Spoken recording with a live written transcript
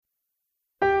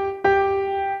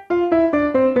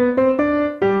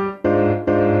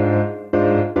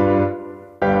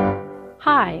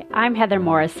Hi, I'm Heather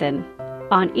Morrison.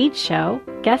 On each show,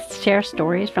 guests share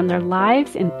stories from their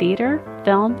lives in theater,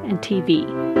 film, and TV.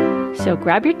 So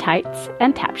grab your tights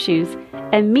and tap shoes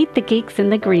and meet the geeks in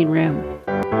the green room.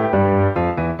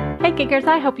 Hey Geekers,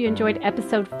 I hope you enjoyed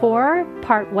episode 4,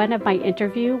 part 1 of my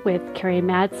interview with Carrie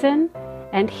Madsen.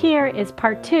 And here is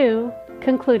part 2,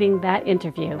 concluding that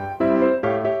interview.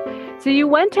 So you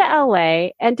went to LA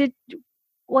and did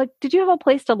you have a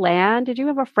place to land? Did you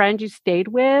have a friend you stayed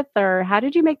with, or how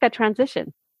did you make that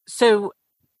transition? So,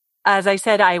 as I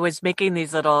said, I was making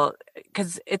these little,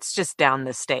 because it's just down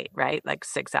the state, right? Like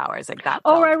 6 hours, like that.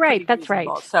 Oh, right. That's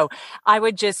reasonable. Right. So I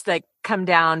would just like come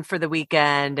down for the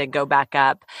weekend and go back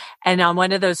up. And on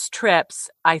one of those trips,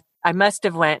 I must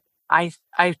have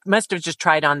just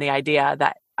tried on the idea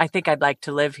that I think I'd like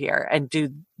to live here and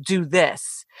do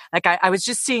this. Like I was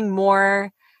just seeing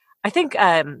more, I think,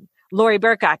 Lori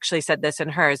Burke actually said this in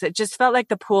hers. It just felt like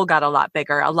the pool got a lot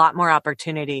bigger, a lot more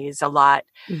opportunities, a lot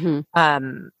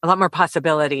more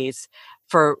possibilities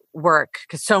for work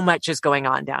because so much is going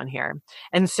on down here.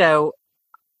 And so,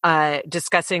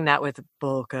 discussing that with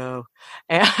Bolko.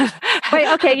 Wait,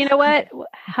 okay. You know what?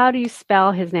 How do you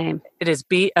spell his name? It is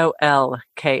Bolko.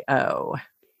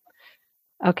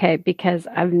 Okay, because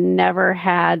I've never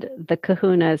had the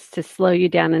kahunas to slow you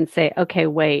down and say, okay,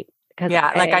 wait.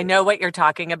 Yeah, like I know what you're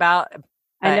talking about.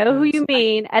 I know who you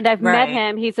mean, and I've met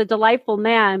him. He's a delightful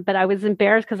man, but I was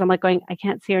embarrassed because I'm like going, I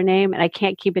can't see her name, and I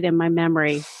can't keep it in my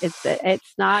memory.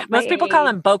 It's not. Most people call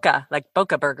him Boca, like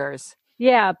Boca Burgers.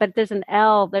 Yeah, but there's an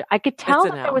L. I could tell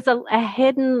that there was a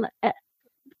hidden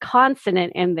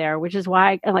consonant in there, which is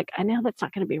why I'm like, I know that's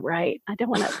not going to be right. I don't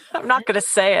want to. I'm not going to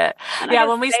say it. Yeah,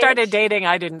 when we started dating,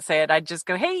 I didn't say it. I'd just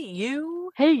go, hey,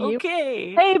 you. Hey, you.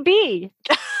 Okay. Hey, B.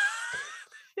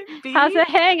 How's it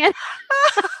hanging?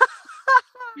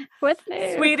 What's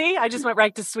new? Sweetie. I just went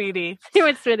right to Sweetie. You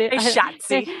went Sweetie. Hey,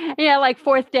 Shatsy. Yeah, like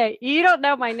fourth date. You don't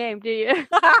know my name, do you?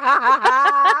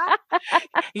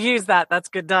 Use that. That's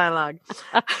good dialogue.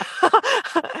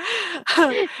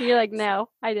 You're like, no,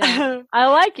 I don't. I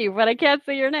like you, but I can't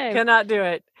say your name. Cannot do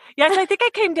it. Yes, I think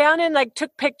I came down and like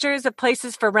took pictures of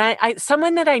places for rent.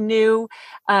 Someone that I knew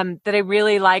that I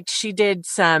really liked, she did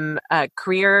some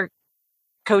career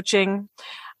coaching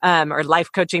or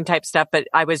life coaching type stuff, but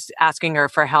I was asking her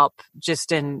for help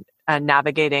just in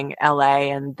navigating LA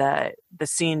and the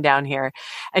scene down here.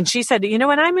 And she said, you know,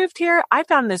 when I moved here, I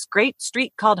found this great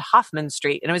street called Hoffman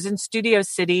Street, and it was in Studio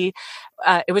City.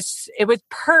 It was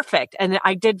perfect. And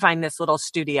I did find this little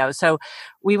studio. So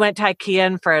we went to IKEA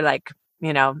and for like,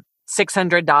 you know,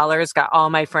 $600, got all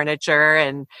my furniture,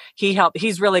 and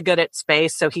he's really good at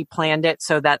space. So he planned it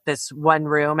so that this one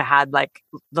room had like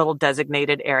little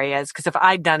designated areas. Cause if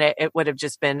I'd done it, it would have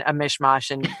just been a mishmash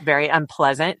and very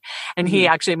unpleasant. And he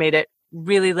actually made it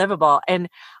really livable. And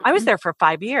I was there for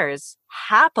 5 years,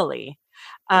 happily.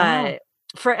 Wow.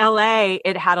 For LA,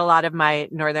 it had a lot of my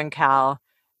Northern Cal,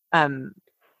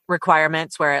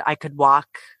 requirements where I could walk.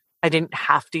 I didn't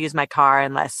have to use my car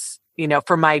unless, you know,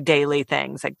 for my daily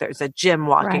things, like there's a gym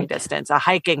walking distance, a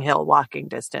hiking hill walking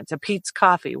distance, a Pete's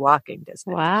Coffee walking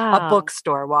distance, a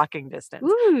bookstore walking distance.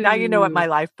 Ooh. Now you know what my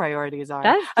life priorities are.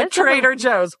 A Trader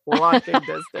Joe's walking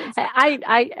distance.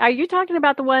 Are you talking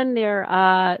about the one near,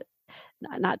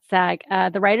 not SAG,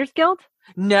 the Writers Guild?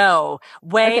 No,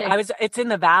 it's in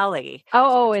the valley.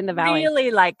 Oh, in the valley.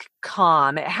 Really like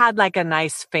calm. It had like a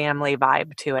nice family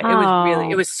vibe to it.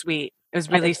 It was sweet. It was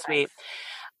really sweet.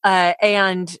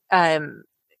 Nice.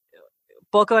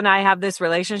 Bolko and I have this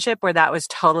relationship where that was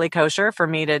totally kosher for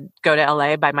me to go to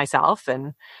LA by myself,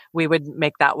 and we would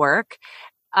make that work.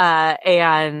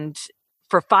 And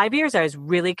for 5 years, I was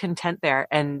really content there.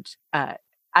 And,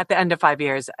 at the end of 5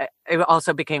 years, it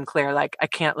also became clear, like, I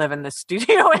can't live in the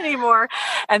studio anymore.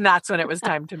 And that's when it was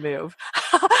time to move.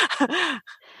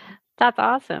 That's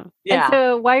awesome. Yeah. And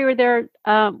so while you were there,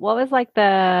 what was like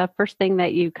the first thing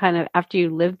that you kind of, after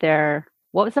you lived there,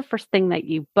 what was the first thing that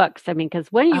you booked? I mean,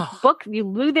 because when you book, you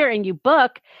live there and you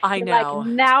book. I know. Like,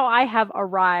 now I have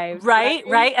arrived.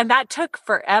 Right. And that took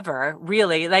forever,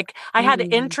 really. Like I had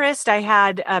interest, I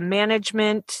had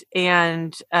management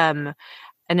and an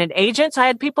agent. So I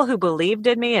had people who believed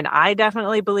in me, and I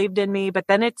definitely believed in me. But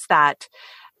then it's that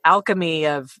alchemy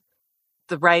of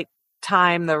the right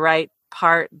time, the right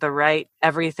part, the right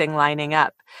everything lining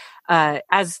up.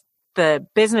 As the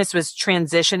business was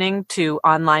transitioning to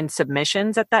online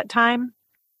submissions at that time,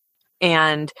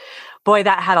 and boy,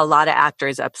 that had a lot of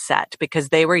actors upset because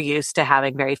they were used to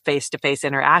having very face-to-face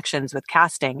interactions with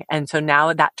casting. And so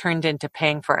now that turned into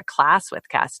paying for a class with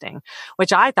casting,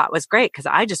 which I thought was great because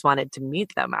I just wanted to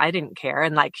meet them. I didn't care.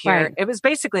 And like here, Right. it was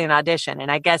basically an audition.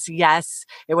 And I guess, yes,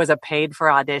 it was a paid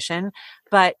for audition,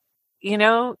 but you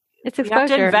know, It's you have to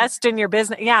exposure. invest in your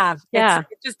business. Yeah. Yeah.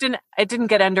 It didn't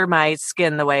get under my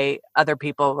skin the way other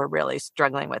people were really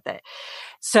struggling with it.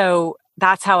 So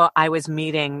that's how I was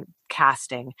meeting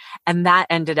casting. And that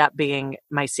ended up being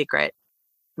my secret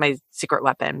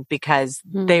weapon because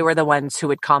they were the ones who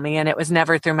would call me. And it was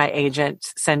never through my agent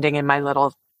sending in my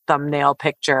little thumbnail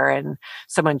picture and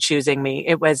someone choosing me.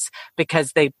 It was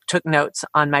because they took notes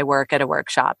on my work at a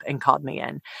workshop and called me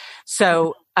in.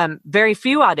 So very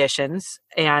few auditions.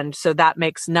 And so that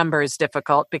makes numbers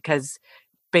difficult because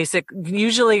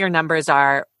usually your numbers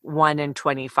are 1 in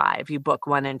 25. You book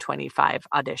 1 in 25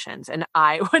 auditions. And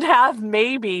I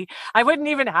wouldn't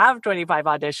even have 25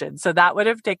 auditions. So that would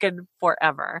have taken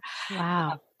forever.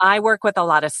 Wow. I work with a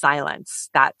lot of silence.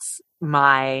 That's been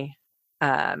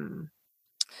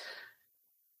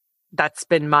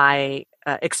my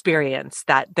experience,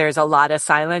 that there's a lot of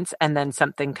silence and then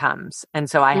something comes. And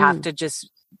so I have to just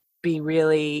be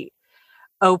really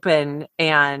open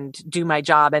and do my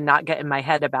job and not get in my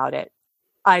head about it,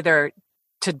 either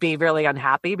to be really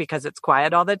unhappy because it's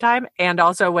quiet all the time, and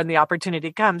also when the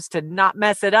opportunity comes to not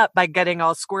mess it up by getting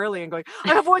all squirrely and going, I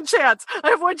have one chance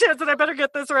and I better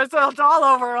get this or it's all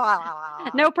over.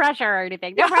 No pressure or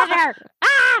anything. No pressure.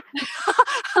 Ah!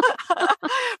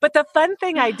 But the fun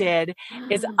thing I did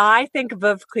is I think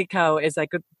Veuve Clicquot is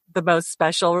like the most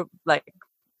special, like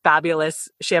fabulous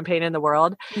champagne in the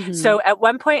world. Mm-hmm. So at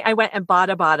one point I went and bought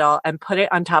a bottle and put it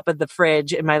on top of the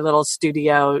fridge in my little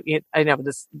studio. I know,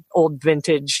 this old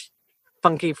vintage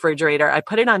funky refrigerator. I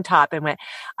put it on top and went,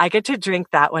 I get to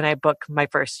drink that when I book my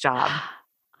first job.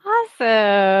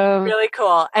 Awesome. Really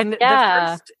cool. And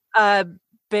the first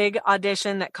big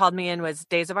audition that called me in was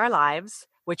Days of Our Lives,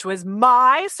 which was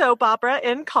my soap opera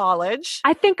in college.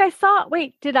 I think I saw it.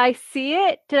 Wait, did I see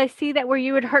it? Did I see that where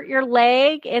you would hurt your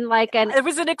leg in like an... It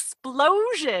was an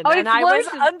explosion. Oh, and I was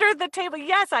under the table.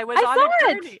 Yes, I was on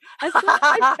a journey.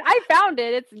 I found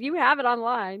it. You have it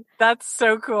online. That's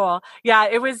so cool. Yeah,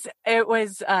 it was,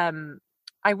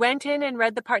 I went in and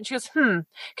read the part and she goes,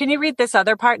 can you read this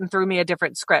other part? And threw me a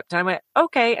different script. And I went,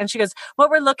 okay. And she goes, what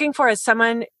we're looking for is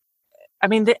someone, I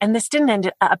mean, and this didn't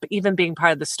end up even being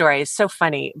part of the story. It's so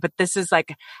funny, but this is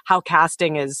like how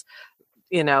casting is,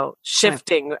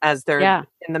 shifting as they're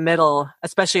in the middle,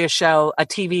 especially a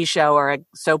TV show or a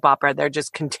soap opera. They're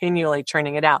just continually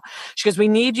churning it out. She goes, we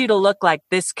need you to look like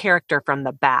this character from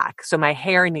the back. So my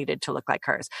hair needed to look like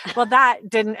hers. Well, that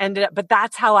didn't end up, but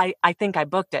that's how I think I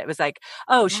booked it. It was like,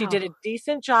 she did a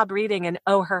decent job reading and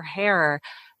her hair.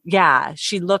 Yeah,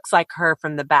 she looks like her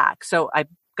from the back. So I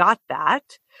got that.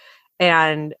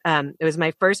 And it was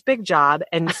my first big job.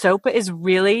 And soap is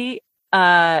really,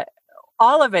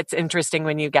 all of it's interesting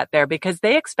when you get there because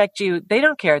they expect you, they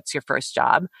don't care it's your first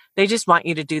job. They just want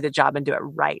you to do the job and do it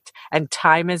right. And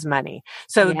time is money.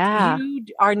 So you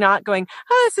are not going,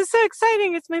 this is so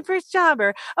exciting. It's my first job.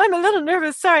 Or, I'm a little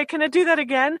nervous. Sorry, can I do that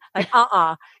again? Like,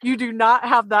 you do not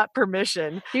have that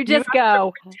permission. You just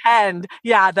go. Pretend,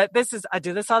 that I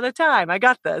do this all the time. I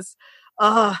got this.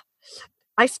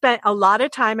 I spent a lot of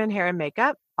time in hair and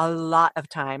makeup, a lot of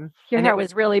time. Your hair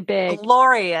was really big.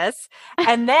 Glorious.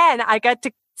 And then I got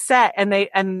to set and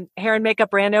hair and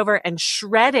makeup ran over and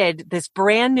shredded this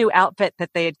brand new outfit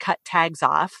that they had cut tags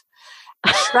off,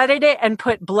 shredded it and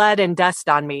put blood and dust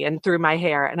on me and through my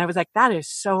hair. And I was like, that is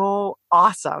so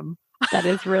awesome. That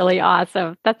is really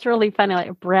awesome. That's really funny.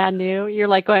 Like brand new. You're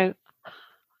like going,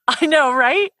 I know,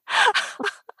 right?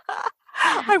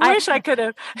 I wish I could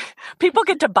have. People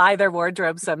get to buy their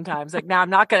wardrobe sometimes. Like, now I'm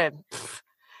not going to.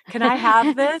 Can I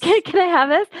have this? Can I have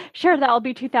this? Sure, that'll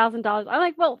be $2,000. I'm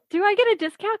like, well, do I get a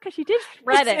discount? Because you did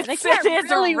shred it. I can't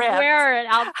really wear it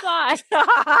outside.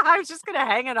 I was just going to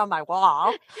hang it on my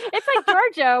wall. It's like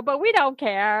Giorgio, but we don't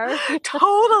care.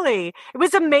 Totally. It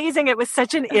was amazing. It was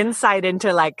such an insight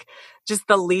into like just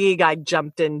the league I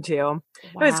jumped into. Wow.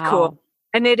 It was cool.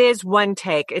 And it is one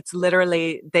take. It's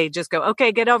literally, they just go,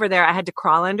 okay, get over there. I had to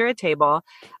crawl under a table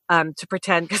to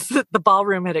pretend because the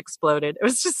ballroom had exploded. It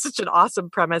was just such an awesome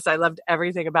premise. I loved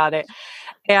everything about it.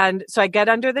 And so I get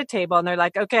under the table and they're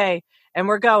like, okay, and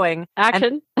we're going.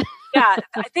 Action. And,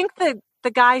 I think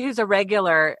the guy who's a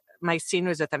regular, my scene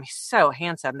was with him. He's so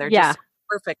handsome. They're just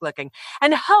perfect looking.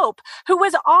 And Hope, who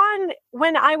was on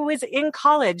when I was in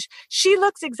college, she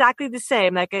looks exactly the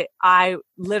same. Like I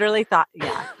literally thought,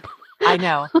 I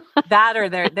know that, or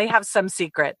they have some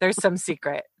secret. There's some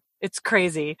secret. It's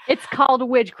crazy. It's called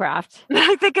witchcraft.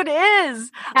 I think it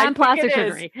is. And plastic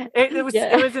surgery. It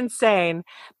was insane.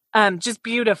 Just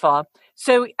beautiful.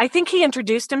 So I think he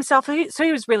introduced himself. So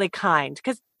he was really kind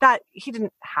because that he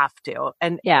didn't have to.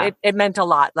 And it meant a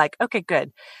lot. Like, okay,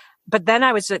 good. But then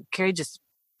I was like, Carrie, just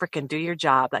freaking do your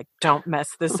job. Like, don't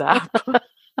mess this up.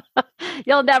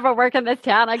 You'll never work in this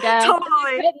town again.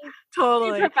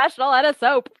 Totally. Be professional at a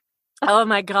soap. Oh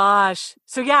my gosh.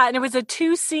 So yeah, and it was a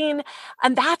 2-scene,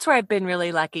 and that's where I've been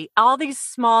really lucky. All these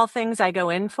small things I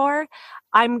go in for,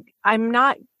 I'm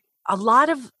not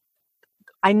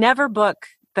I never book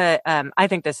the I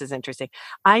think this is interesting.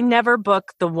 I never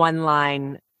book the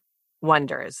one-line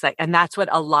wonders. Like, and that's what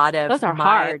a lot of those are my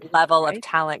hard, level right? of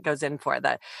talent goes in for.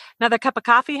 Another cup of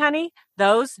coffee, honey?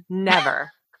 Those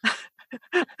never.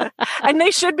 And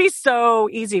they should be so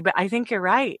easy, but I think you're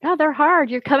right. No, they're hard.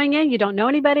 You're coming in, you don't know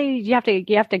anybody. You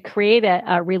have to create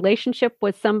a relationship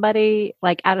with somebody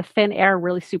like out of thin air,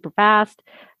 really super fast.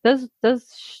 Those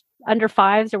under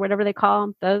fives or whatever they call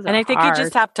them. Those and are I think hard. You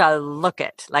just have to look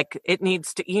it like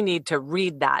you need to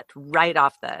read that right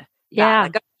off the bat.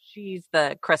 Like, oh, she's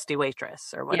the crusty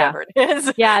waitress or whatever it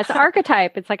is. Yeah, it's an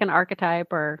archetype. It's like an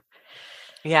archetype or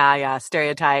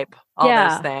stereotype, all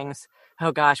those things.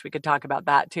 Oh gosh, we could talk about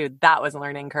that too. That was a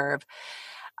learning curve.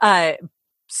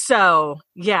 So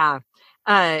yeah,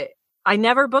 I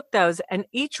never booked those, and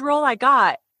each role I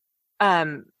got,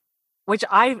 which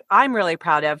I'm really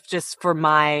proud of, just for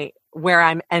where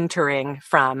I'm entering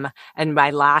from and my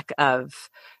lack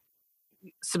of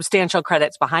substantial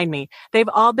credits behind me. They've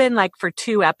all been like for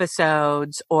 2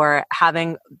 episodes or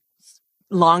having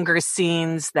longer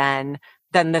scenes than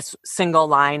this single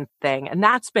line thing, and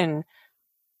that's been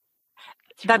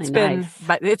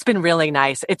it's been really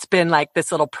nice. It's been like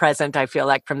this little present, I feel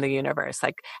like, from the universe.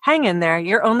 Like, hang in there.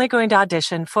 You're only going to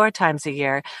audition 4 times a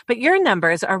year, but your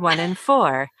numbers are 1 in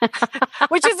 4,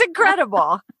 which is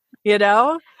incredible, you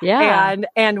know? Yeah.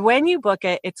 And when you book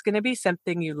it, it's going to be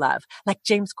something you love, like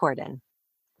James Corden.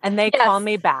 And they call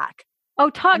me back. Oh,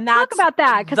 talk about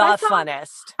that. The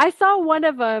funnest. I saw one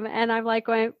of them and I'm like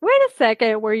going, wait a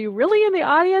second, were you really in the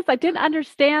audience? I didn't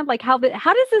understand like how does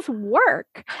this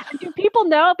work? And do people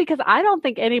know? Because I don't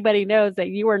think anybody knows that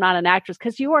you are not an actress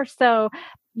because you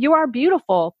are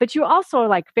beautiful, but you also are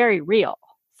like very real.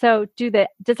 So does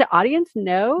the audience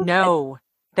know? No,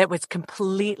 that was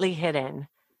completely hidden.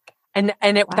 And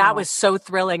that was so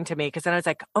thrilling to me because then I was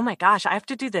like, oh my gosh, I have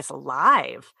to do this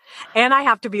live. And I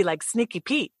have to be like Sneaky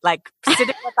Pete, like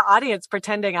sitting with the audience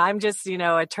pretending I'm just,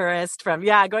 a tourist from,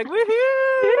 going, woohoo! All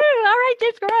right,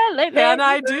 just go ahead. Can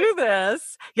I do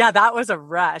this? Yeah, that was a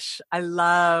rush. I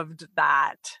loved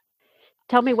that.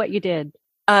 Tell me what you did.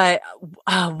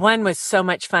 One was so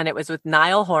much fun. It was with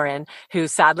Niall Horan, who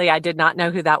sadly I did not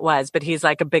know who that was, but he's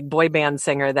like a big boy band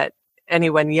singer that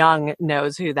anyone young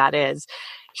knows who that is.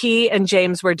 He and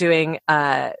James were doing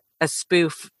a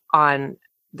spoof on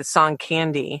the song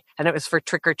Candy, and it was for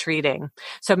trick or treating.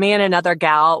 So me and another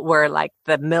gal were like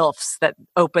the MILFs that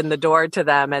opened the door to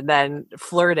them and then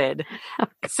flirted.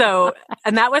 So,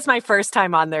 and that was my first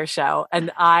time on their show.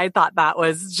 And I thought that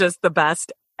was just the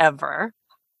best ever.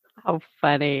 Oh,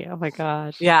 funny. Oh my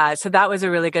gosh. Yeah. So that was a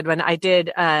really good one. I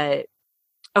did, he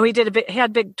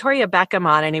had Victoria Beckham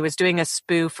on, and he was doing a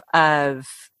spoof of,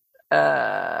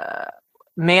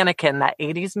 Mannequin, that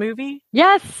 80s movie.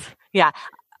 Yes. Yeah.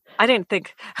 I didn't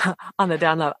think on the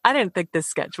down low, I didn't think this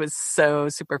sketch was so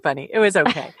super funny. It was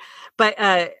okay. But,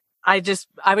 I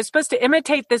was supposed to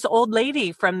imitate this old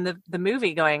lady from the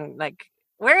movie going like,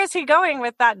 where is he going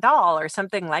with that doll or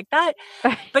something like that?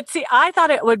 But see, I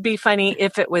thought it would be funny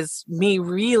if it was me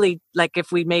really, like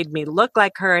if we made me look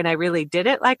like her and I really did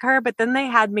it like her, but then they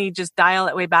had me just dial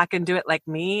it way back and do it like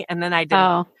me. And then I didn't.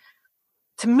 Oh.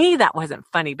 To me, that wasn't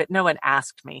funny, but no one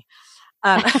asked me.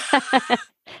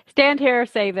 Stand here,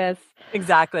 say this.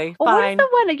 Exactly. Well, fine. What is the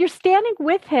one? You're standing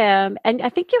with him, and I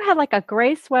think you had like a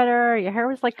gray sweater. Your hair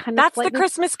was like kind of. That's the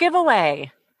Christmas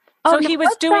giveaway. Oh, so no, he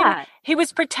was doing. That? He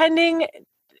was pretending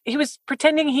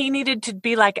he needed to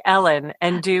be like Ellen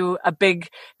and do a big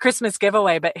Christmas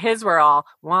giveaway, but his were all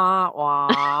wah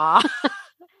wah.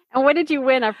 And what did you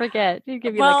win? I forget. Did you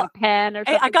give you like a pen or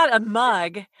something? I got a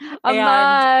mug.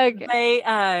 Mug. They,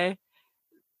 I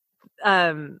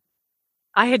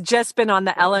had just been on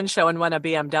the Ellen show and won a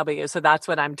BMW, so that's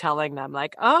what I'm telling them.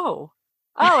 Like, oh,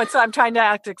 and so I'm trying to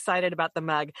act excited about the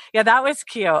mug. Yeah, that was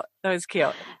cute. That was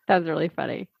really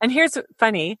funny. And here's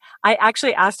funny. I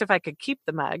actually asked if I could keep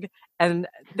the mug, and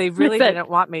they really didn't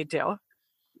want me to.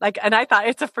 Like, and I thought,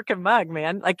 it's a freaking mug,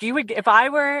 man. Like, you would, if I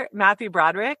were Matthew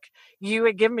Broderick, you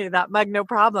would give me that mug, no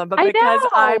problem. But because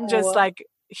I'm just like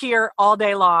here all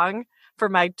day long for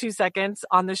my 2 seconds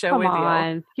on the show Come with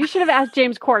on. You should have asked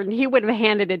James Corden. He would have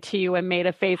handed it to you and made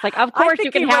a face. Like, of I course think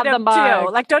you can he have would the mug.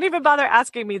 too. Like, don't even bother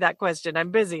asking me that question.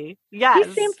 I'm busy. He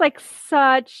Yes. seems like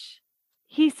such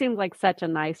a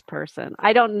nice person.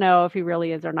 I don't know if he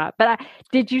really is or not. But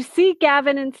did you see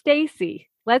Gavin and Stacey?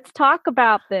 Let's talk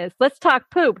about this. Let's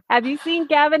talk poop. Have you seen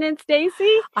Gavin and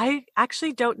Stacey? I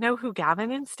actually don't know who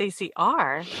Gavin and Stacey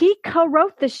are. He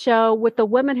co-wrote the show with the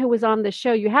woman who was on the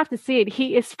show. You have to see it.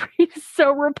 He's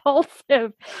so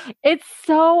repulsive. It's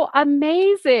so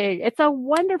amazing. It's a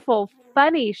wonderful,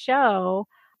 funny show.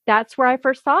 That's where I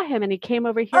first saw him, and he came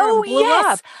over here and blew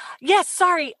up. Yes,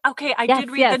 sorry. Okay, I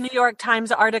did read the New York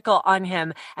Times article on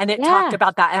him, and it talked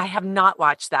about that, and I have not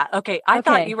watched that. Okay, I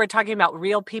thought you were talking about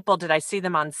real people. Did I see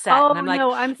them on set? Oh, and I'm like,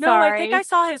 no, I'm sorry. I think I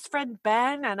saw his friend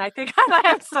Ben, and I think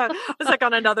I was like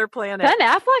on another planet. Ben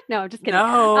Affleck? No, just kidding.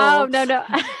 No. Oh, no.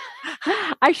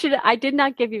 I did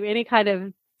not give you any kind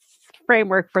of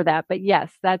framework for that, but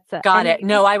yes, that's got it.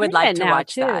 No, I would like to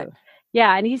watch that.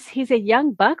 Yeah, and he's a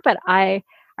young buck, but I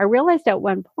realized at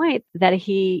one point that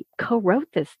he co-wrote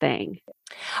this thing.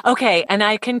 Okay, and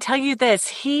I can tell you this,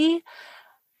 he's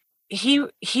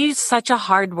such a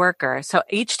hard worker. So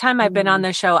each time I've been on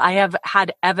the show, I have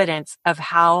had evidence of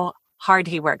how hard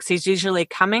he works. He's usually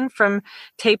coming from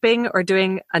taping or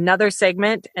doing another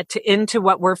segment into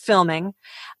what we're filming.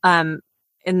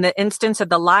 In the instance of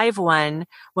the live one,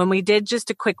 when we did just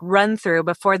a quick run through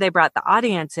before they brought the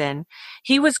audience in,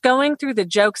 he was going through the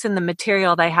jokes and the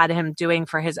material they had him doing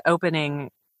for his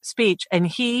opening speech. And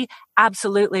he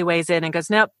absolutely weighs in and goes,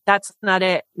 nope, that's not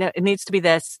it. No, it needs to be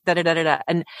this, da, da, da, da, da.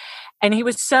 And he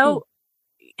was so,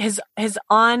 his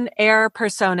on-air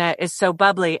persona is so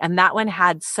bubbly. And that one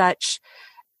had such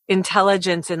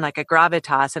intelligence and like a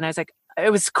gravitas. And I was like, it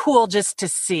was cool just to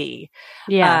see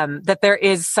that there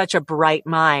is such a bright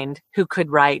mind who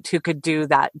could write, who could do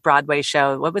that Broadway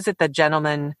show. What was it? The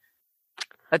Gentleman,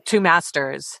 Two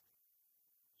Masters.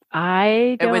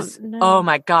 I don't know. Oh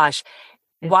my gosh.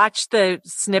 Watch the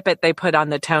snippet they put on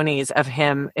the Tonys of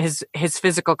him. His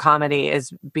physical comedy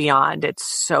is beyond. It's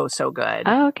so, so good.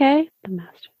 Oh, okay. The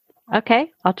Master.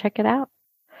 Okay. I'll check it out.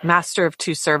 Master of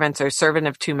Two Servants or Servant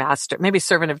of Two Masters. Maybe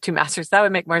Servant of Two Masters. That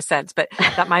would make more sense, but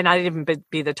that might not even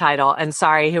be the title. And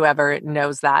sorry, whoever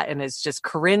knows that and is just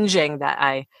cringing that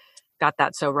I got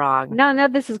that so wrong. No,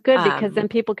 this is good because then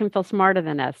people can feel smarter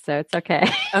than us. So it's okay.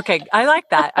 Okay. I like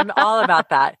that. I'm all about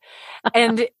that.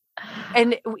 And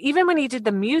even when he did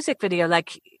the music video,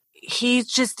 like he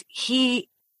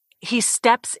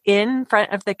steps in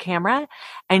front of the camera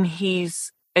and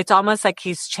it's almost like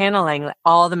he's channeling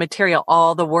all the material,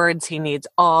 all the words he needs,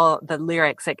 all the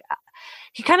lyrics. Like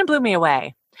he kind of blew me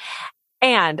away.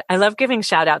 And I love giving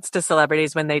shout outs to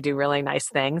celebrities when they do really nice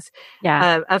things.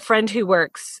 Yeah. A friend who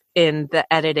works in the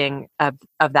editing of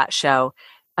that show,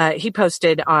 he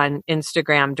posted on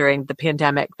Instagram during the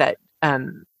pandemic that,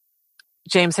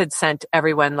 James had sent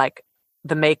everyone like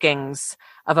the makings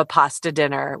of a pasta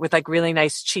dinner with like really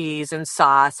nice cheese and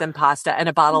sauce and pasta and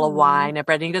a bottle of wine and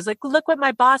bread. And he goes like, look what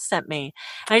my boss sent me.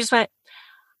 And I just went,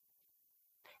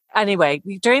 anyway,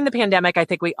 during the pandemic, I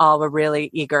think we all were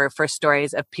really eager for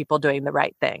stories of people doing the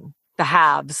right thing. The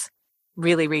haves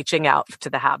really reaching out to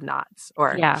the have-nots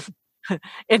or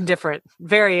in different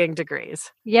varying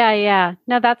degrees. Yeah.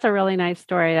 No, that's a really nice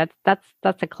story.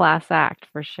 That's a class act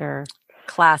for sure.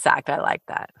 Class act. I like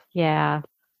that. Yeah.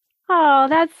 Oh,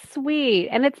 that's sweet.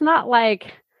 And it's not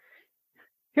like,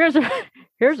 here's a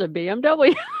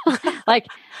BMW. Like,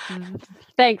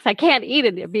 thanks. I can't eat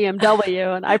a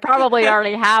BMW, and I probably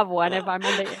already have one if I'm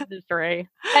in the industry.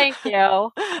 Thank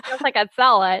you. Feels like I'd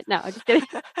sell it. No, just kidding.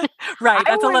 Right.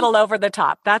 That's a little over the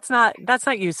top. That's not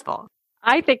useful.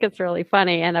 I think it's really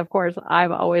funny. And of course,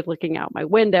 I'm always looking out my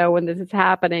window when this is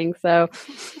happening. So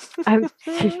I'm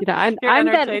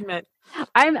entertainment.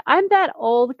 I'm that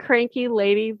old cranky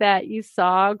lady that you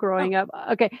saw growing up.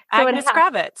 Okay. So Agnes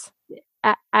Kravitz.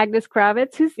 Agnes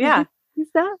Kravitz? Who's that?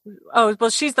 Oh, well,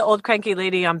 she's the old cranky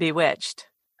lady on Bewitched.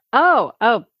 Oh,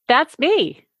 that's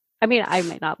me. I mean, I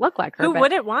may not look like her. Who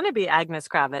wouldn't want to be Agnes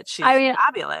Kravitz? She's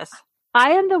fabulous.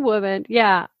 I am the woman.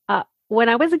 Yeah. When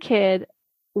I was a kid,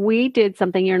 we did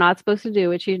something you're not supposed to do,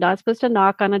 which you're not supposed to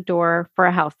knock on a door for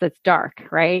a house that's dark,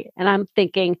 right? And I'm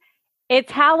thinking,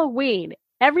 it's Halloween.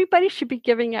 Everybody should be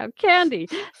giving out candy.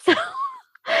 So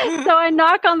I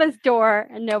knock on this door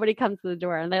and nobody comes to the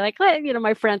door. And they're like,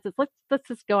 my friend says, let's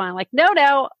just go on. I'm like,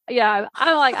 no. Yeah.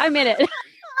 I'm like, I'm in it.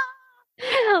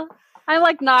 I'm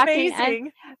like knocking.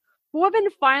 Amazing. And woman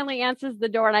finally answers the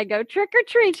door and I go, trick or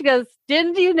treat. She goes,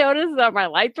 didn't you notice that my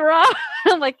lights are off?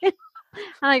 I'm like,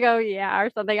 I go, yeah, or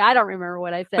something. I don't remember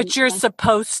what I said. But you're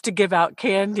supposed to give out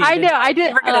candy. I know. I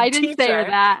did. I didn't teach say her.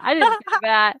 that. I didn't say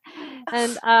that.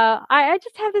 And I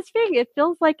just have this feeling. It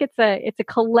feels like it's a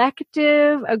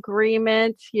collective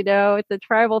agreement. It's a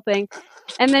tribal thing.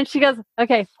 And then she goes,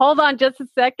 "Okay, hold on, just a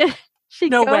second."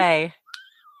 No way.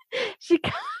 She.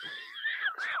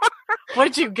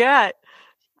 What'd you get?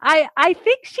 I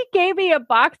think she gave me a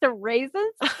box of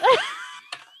raisins.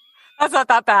 That's not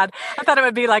that bad. I thought it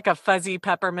would be like a fuzzy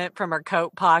peppermint from her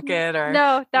coat pocket, or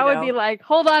no, that would be like,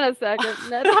 hold on a second.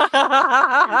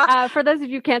 For those of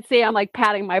you who can't see, I'm like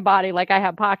patting my body like I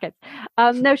have pockets.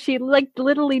 No, she like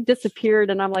literally disappeared,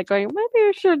 and I'm like going, maybe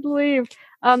I should leave.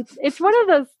 It's one of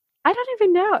those. I don't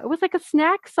even know. It was like a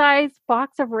snack size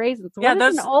box of raisins. What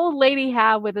does an old lady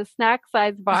have with a snack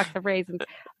size box of raisins?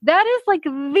 That is like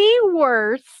the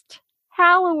worst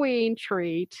Halloween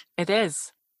treat. It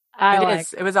is.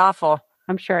 It was awful.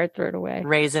 I'm sure I threw it away.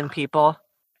 Raisin people.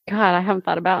 God, I haven't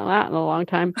thought about that in a long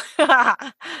time.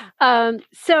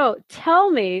 So tell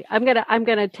me, I'm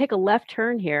gonna take a left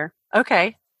turn here.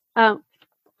 Okay.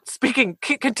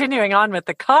 Continuing on with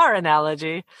the car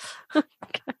analogy.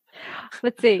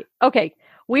 Let's see. Okay,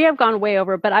 we have gone way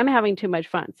over, but I'm having too much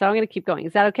fun, so I'm going to keep going.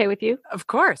 Is that okay with you? Of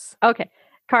course. Okay,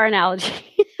 car analogy.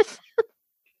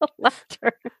 Left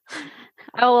turn.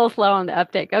 I'm a little slow on the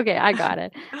uptake. Okay, I got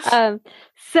it.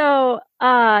 So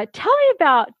tell me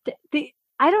about the.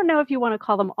 I don't know if you want to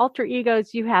call them alter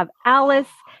egos. You have Alice,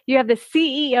 you have the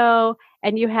CEO,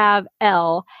 and you have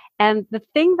Elle. And the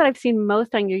thing that I've seen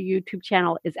most on your YouTube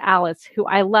channel is Alice, who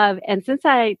I love. And since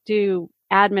I do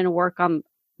admin work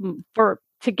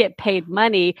to get paid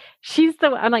money,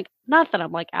 I'm like, not that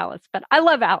I'm like Alice, but I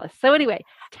love Alice. So anyway,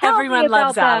 everyone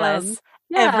loves Alice.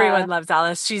 Yeah. Everyone loves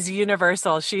Alice. She's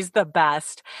universal. She's the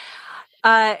best.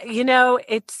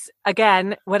 It's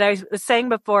again what I was saying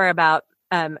before about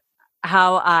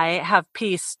how I have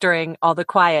peace during all the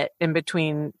quiet in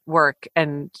between work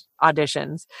and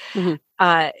auditions,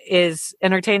 is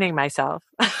entertaining myself.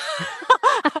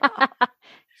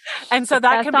 And so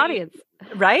that can be audience.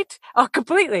 Right? Oh,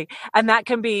 completely. And that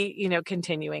can be,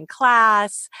 continuing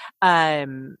class. I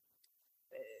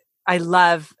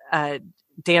love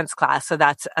dance class. So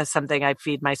that's something I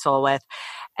feed my soul with.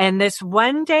 And this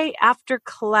one day after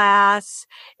class,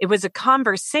 it was a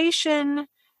conversation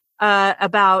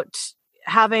about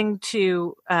having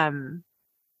to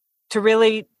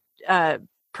really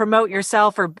promote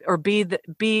yourself or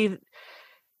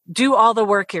do all the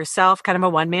work yourself, kind of a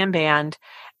one-man band.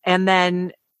 And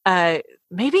then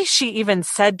maybe she even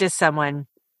said to someone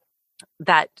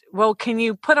that, well, can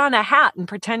you put on a hat and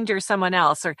pretend you're someone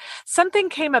else? Or something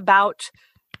came about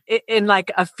in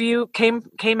like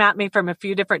came at me from a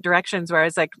few different directions where I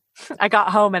was like, I got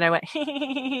home and I went,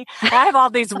 I have all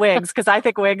these wigs because I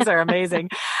think wigs are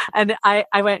amazing. And I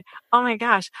went, oh my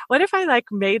gosh, what if I like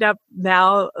made up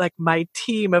now like my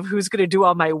team of who's going to do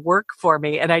all my work for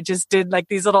me? And I just did like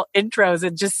these little intros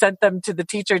and just sent them to the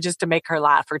teacher just to make her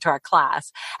laugh or to our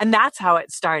class. And that's how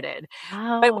it started.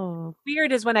 Oh. But what's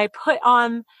weird is when I put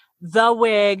on the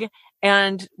wig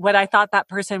and what I thought that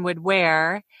person would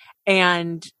wear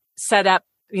and set up,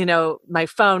 my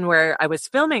phone where I was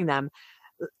filming them,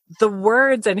 the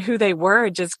words and who they were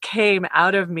just came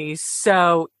out of me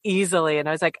so easily. And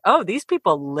I was like, oh, these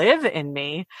people live in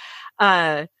me.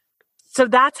 So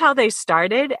that's how they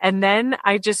started. And then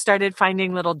I just started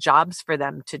finding little jobs for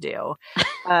them to do.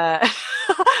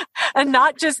 And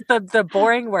not just the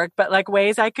boring work, but like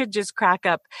ways I could just crack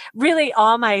up. Really,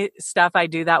 all my stuff I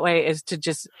do that way is to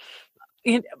just,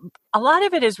 a lot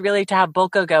of it is really to have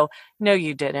Bulko go, no,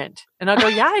 you didn't. And I'll go,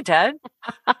 yeah, I did.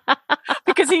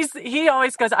 Because he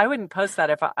always goes, I wouldn't post that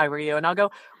if I were you. And I'll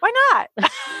go, why not?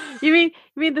 You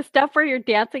mean the stuff where you're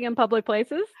dancing in public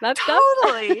places? That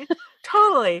totally. Stuff?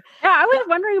 Totally. Yeah, I was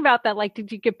wondering about that. Like,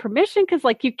 did you get permission? Because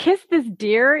like you kissed this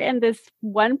deer in this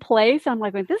one place. I'm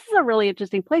like, this is a really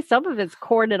interesting place. Some of it's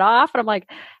cordoned off. And I'm like,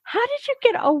 how did you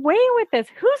get away with this?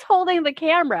 Who's holding the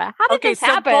camera? How did this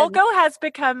happen? So Bulko has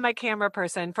become my camera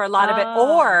person for a lot of it.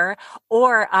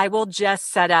 Or I will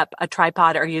just set up a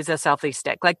tripod or use a selfie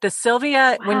stick. Like the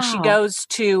Sylvia, when she goes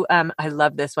to, I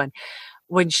love this one.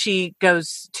 When she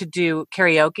goes to do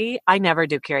karaoke, I never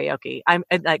do karaoke.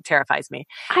 It like terrifies me.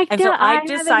 I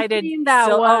decided,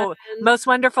 most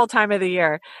wonderful time of the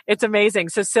year. It's amazing.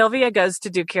 So Sylvia goes to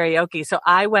do karaoke. So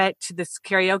I went to this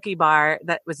karaoke bar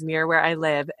that was near where I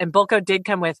live, and Bulko did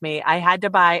come with me. I had to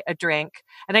buy a drink,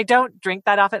 and I don't drink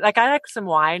that often. Like I like some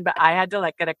wine, but I had to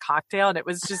like get a cocktail, and it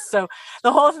was just so,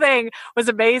 the whole thing was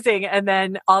amazing. And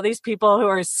then all these people who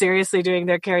are seriously doing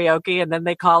their karaoke, and then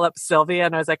they call up Sylvia,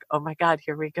 and I was like, oh my God,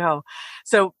 here we go.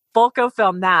 So Folco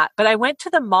filmed that. But I went to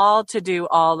the mall to do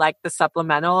all like the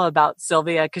supplemental about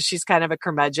Sylvia because she's kind of a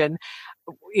curmudgeon,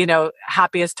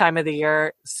 happiest time of the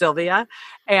year, Sylvia.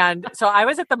 And so I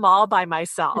was at the mall by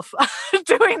myself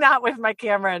doing that with my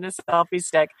camera and a selfie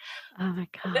stick. Oh my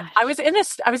gosh. I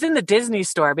was in the Disney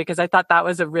store because I thought that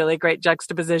was a really great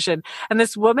juxtaposition. And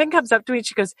this woman comes up to me and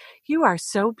she goes, "You are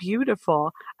so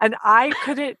beautiful." And I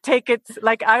couldn't take it.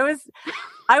 Like I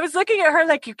was looking at her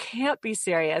like, you can't be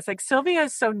serious. Like Sylvia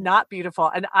is so not beautiful.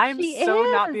 And I'm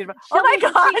not beautiful. Oh my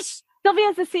gosh.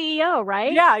 Sylvia's the CEO,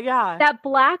 right? Yeah, yeah. That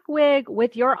black wig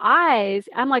with your eyes.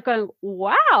 I'm like going,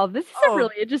 wow, this is a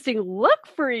really interesting look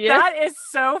for you. That is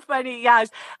so funny. Yes.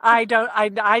 I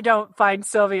don't find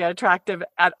Sylvia attractive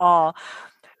at all.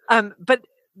 But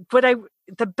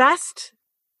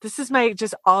this is my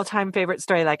just all-time favorite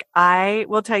story. Like I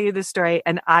will tell you this story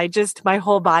and my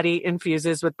whole body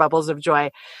infuses with bubbles of joy.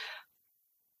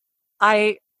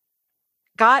 I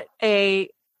got a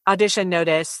audition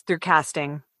notice through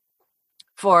casting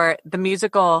for the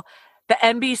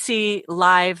NBC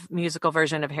live musical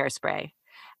version of Hairspray.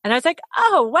 And I was like,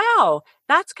 oh, wow,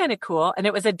 that's kind of cool. And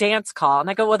it was a dance call. And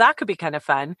I go, well, that could be kind of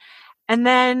fun. And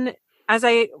then as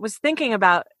I was thinking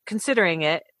about considering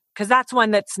it, because that's one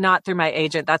that's not through my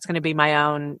agent, that's going to be my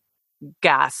own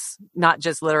gas, not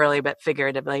just literally, but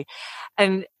figuratively.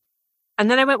 And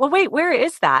then I went, well, wait, where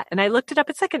is that? And I looked it up.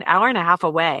 It's like an hour and a half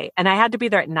away. And I had to be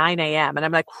there at 9 a.m. And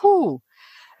I'm like,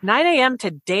 9 a.m.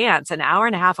 to dance an hour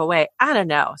and a half away. I don't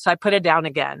know. So I put it down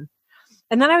again.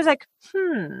 And then I was like,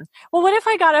 well, what if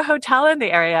I got a hotel in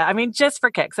the area? I mean, just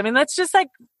for kicks. I mean, let's just like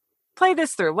play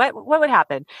this through. What would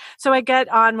happen? So I get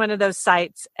on one of those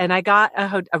sites and I got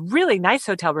a really nice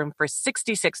hotel room for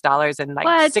 $66 and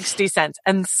like 60 cents.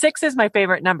 And 6 is my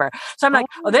favorite number. So I'm like,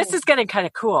 oh, this is getting kind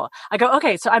of cool. I go,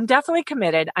 okay, so I'm definitely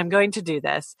committed. I'm going to do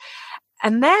this.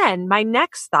 And then my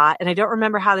next thought, and I don't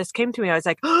remember how this came to me. I was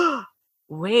like,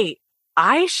 wait,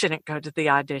 I shouldn't go to the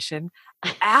audition.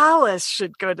 Alice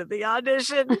should go to the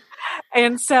audition.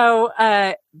 And so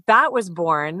that was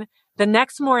born. The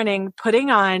next morning,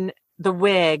 putting on the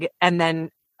wig and then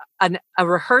a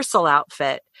rehearsal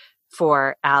outfit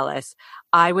for Alice,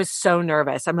 I was so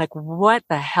nervous. I'm like, what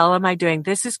the hell am I doing?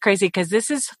 This is crazy because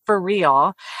this is for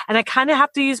real. And I kind of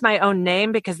have to use my own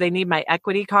name because they need my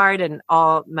equity card and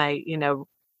all my,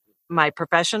 my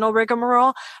professional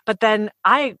rigmarole, but then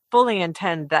I fully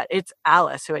intend that it's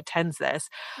Alice who attends this.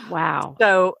 Wow.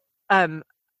 So,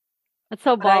 that's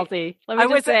so ballsy. Let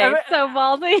me just say, so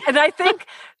ballsy. And I think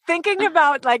thinking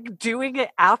about like doing it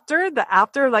after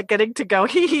like getting to go,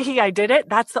 I did it.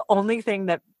 That's the only thing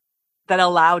that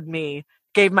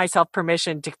gave myself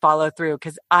permission to follow through.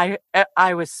 Cause I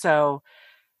was so,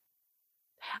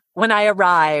 when I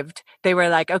arrived, they were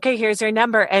like, okay, here's your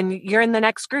number and you're in the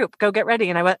next group. Go get ready.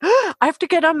 And I went, I have to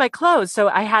get on my clothes. So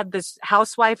I had this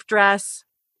housewife dress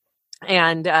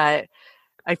and I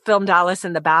filmed Alice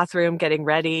in the bathroom getting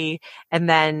ready and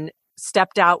then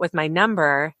stepped out with my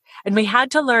number. And we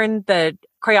had to learn the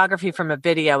choreography from a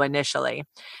video initially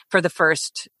for the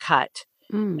first cut.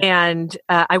 And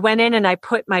I went in and I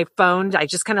put my phone, I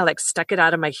just kind of like stuck it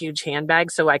out of my huge handbag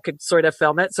so I could sort of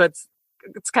film it. So it's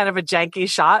kind of a janky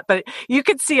shot, but you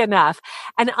could see enough.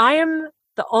 And I am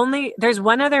there's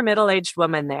one other middle-aged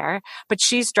woman there, but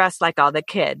she's dressed like all the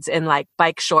kids in like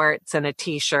bike shorts and a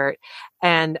t-shirt.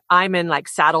 And I'm in like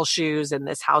saddle shoes and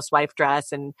this housewife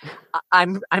dress. And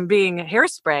I'm being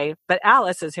Hairspray, but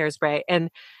Alice is Hairspray. And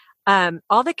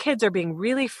all the kids are being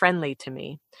really friendly to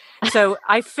me. So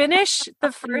I finish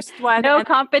the first one. No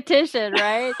competition,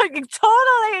 right?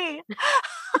 Totally.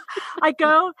 I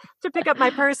go to pick up my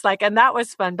purse, and that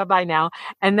was fun. Bye-bye now.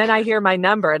 And then I hear my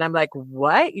number and I'm like,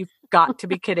 what? You've got to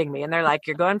be kidding me. And they're like,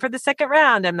 you're going for the second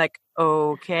round. I'm like,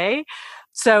 okay.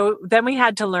 So then we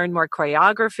had to learn more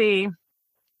choreography.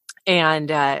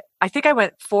 And I think I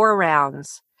went 4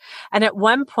 rounds. And at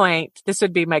one point, this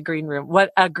would be my green room.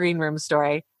 What a green room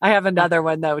story. I have another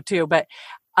one though too, but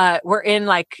we're in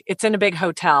it's in a big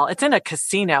hotel. It's in a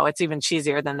casino. It's even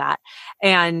cheesier than that.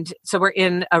 And so we're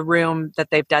in a room that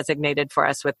they've designated for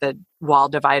us with the wall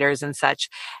dividers and such.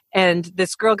 And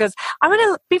this girl goes, I want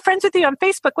to be friends with you on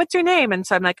Facebook. What's your name? And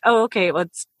so I'm like, oh, okay. Well,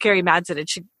 it's Carrie Madsen. And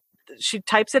she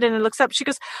types it in and looks up. She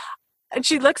goes, and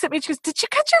she looks at me. She goes, did you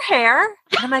cut your hair?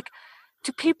 And I'm like,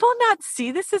 do people not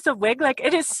see this as a wig?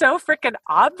 It is so freaking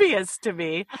obvious to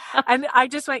me. And I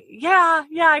just went, yeah,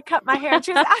 I cut my hair. And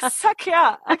she goes, so cute.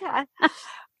 Okay.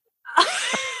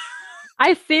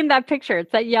 I've seen that picture.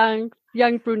 It's that young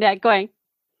brunette going.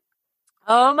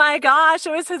 Oh my gosh,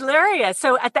 it was hilarious.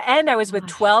 So at the end, I was with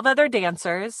 12 other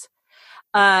dancers.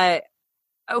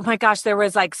 oh my gosh, there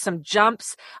was like some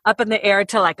jumps up in the air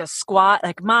to like a squat.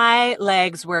 Like my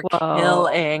legs were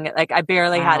killing. Like I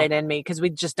barely had it in me because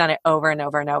we'd just done it over and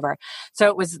over and over. So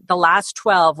it was the last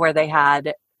 12 where they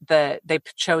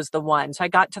chose the one. So I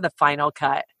got to the final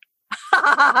cut.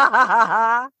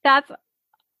 That's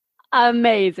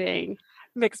amazing.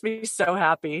 Makes me so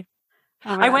happy.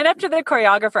 Oh I went up to the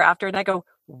choreographer after and I go,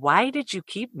 why did you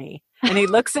keep me? And he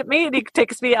looks at me and he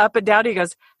takes me up and down. He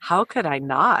goes, how could I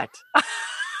not?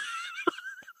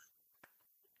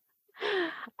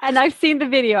 And I've seen the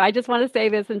video. I just want to say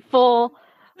this in full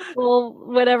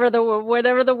whatever the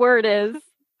word is.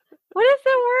 What is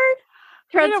the word?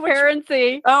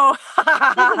 Transparency.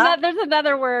 There's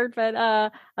another word,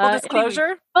 but full disclosure.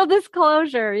 Anyway, full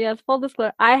disclosure. Yes, full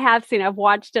disclosure. I have seen. I've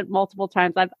watched it multiple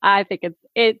times. I think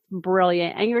it's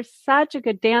brilliant, and you're such a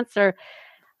good dancer.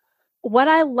 What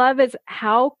I love is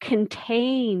how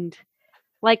contained.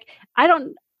 Like I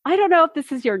don't know if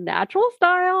this is your natural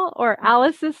style or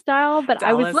Alice's style, but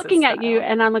I was looking at you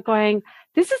and I'm like going,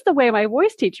 this is the way my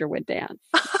voice teacher would dance.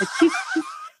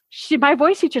 My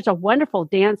voice teacher's a wonderful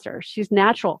dancer. She's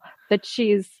natural, but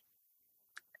she's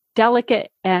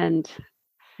delicate and,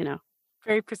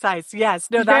 very precise. Yes.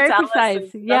 No, that's very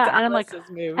precise. Yeah. That's and I'm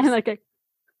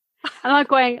like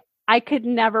going, I could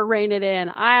never rein it in.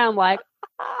 I am like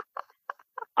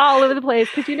all over the place.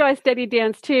 Cause I steady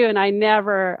dance too. And I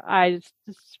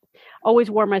just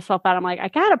always wore myself out. I'm like, I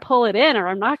got to pull it in or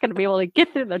I'm not going to be able to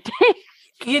get through the day.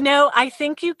 I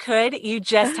think you could. You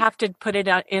just have to put it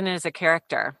in as a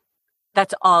character.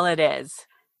 That's all it is.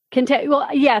 Well,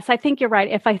 yes, I think you're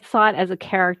right. If I saw it as a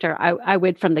character, I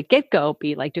would from the get-go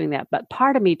be like doing that. But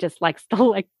part of me just likes to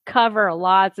like cover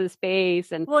lots of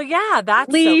space and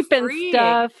that's leap so and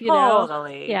stuff.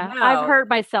 Totally. Yeah, no. I've hurt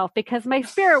myself because my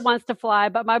spirit wants to fly,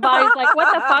 but my body's like,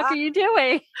 "What the fuck are you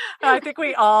doing?" I think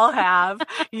we all have.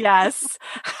 Yes.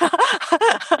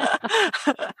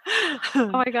 Oh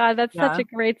my God, that's such a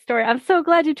great story. I'm so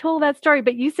glad you told that story.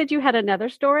 But you said you had another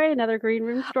story, another green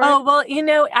room story. Oh well,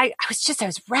 I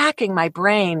was racking my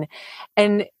brain,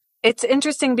 and it's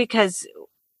interesting because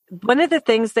one of the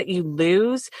things that you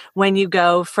lose when you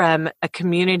go from a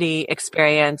community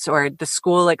experience or the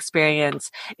school experience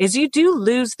is you do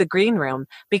lose the green room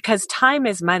because time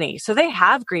is money. So they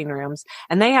have green rooms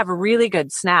and they have really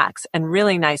good snacks and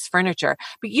really nice furniture,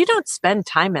 but you don't spend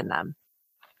time in them.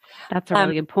 That's a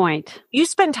really good point. You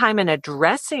spend time in a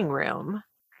dressing room,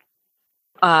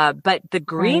 but the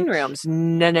green rooms,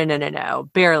 no,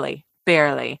 barely.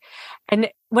 And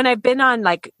when I've been on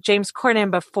like James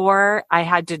Corden before,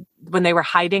 when they were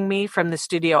hiding me from the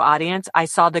studio audience, I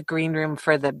saw the green room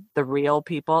for the real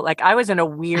people. Like I was in a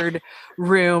weird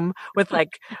room with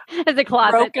like as a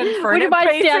closet. Broken furniture. Would you mind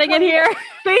standing in here?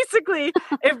 Basically,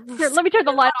 let me turn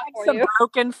the light on for some you.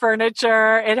 Broken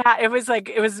furniture. It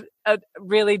was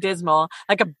really dismal,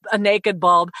 like a naked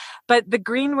bulb. But the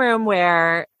green room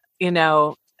where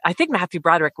I think Matthew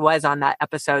Broderick was on that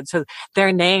episode. So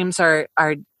their names are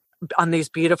on these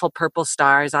beautiful purple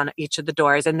stars on each of the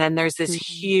doors. And then there's this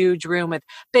huge room with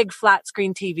big flat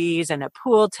screen TVs and a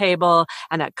pool table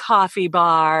and a coffee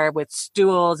bar with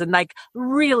stools and like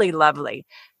really lovely.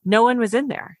 No one was in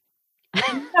there.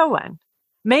 No one.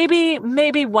 Maybe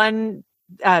one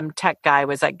tech guy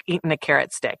was like eating a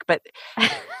carrot stick, but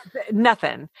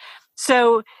nothing.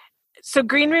 So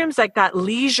green rooms like that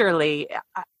leisurely,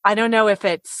 I don't know if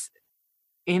it's,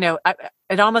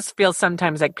 it almost feels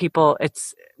sometimes like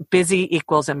it's busy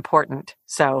equals important.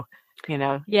 So,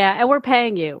 Yeah. And we're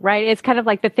paying you, right? It's kind of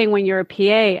like the thing when you're a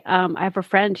PA. I have a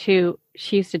friend she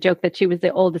used to joke that she was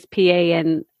the oldest PA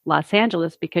in Los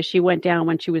Angeles because she went down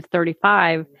when she was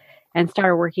 35 and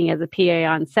started working as a PA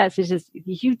on set. She says,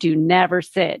 you do never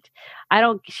sit.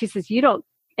 She says,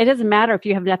 it doesn't matter if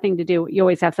you have nothing to do. You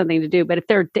always have something to do. But if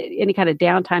there's any kind of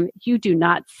downtime, you do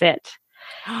not sit.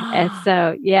 And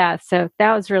so, so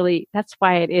that's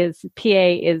why it is.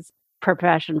 PA is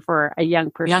profession for a young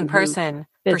person.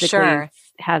 For sure.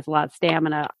 Has a lot of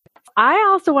stamina. I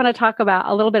also want to talk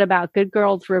a little bit about Good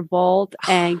Girls Revolt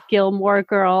and Gilmore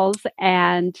Girls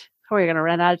and we're going to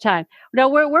run out of time. No,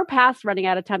 we're past running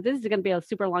out of time. This is going to be a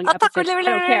super long episode.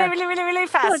 Really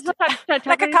fast.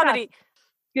 Like a comedy.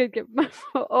 Good.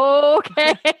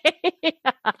 Okay.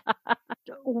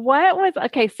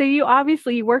 So you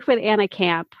obviously worked with Anna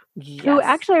Camp, who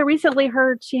actually I recently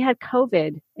heard she had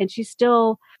COVID and she's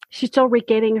still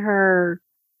regaining her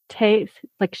taste.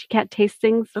 Like she can't taste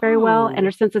things very well and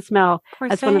her sense of smell.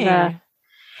 That's one of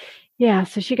the,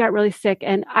 so she got really sick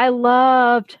and I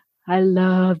loved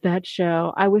that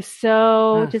show. I was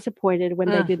so disappointed when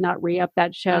they did not re-up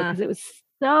that show because it was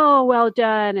so well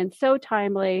done and so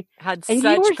timely. Had And you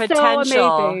such were so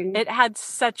potential. amazing. It had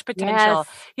such potential. Yes.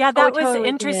 Yeah, Oh, that it was totally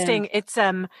interesting. did. It's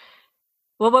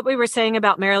well, what we were saying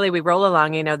about Merrily We Roll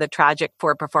Along, the tragic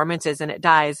 4 performances and it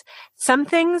dies. Some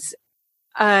things,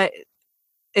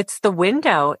 it's the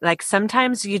window. Like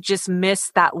sometimes you just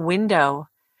miss that window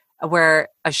where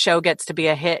a show gets to be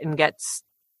a hit and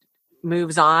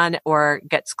moves on or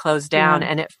gets closed down. Yeah.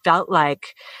 And it felt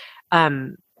like, I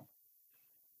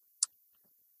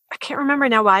can't remember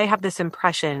now why I have this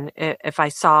impression if I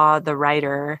saw the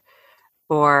writer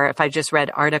or if I just read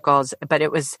articles, but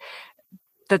it was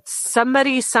that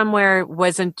somebody somewhere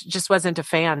wasn't a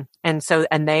fan. And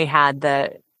they had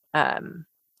the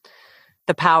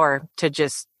power to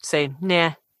just say,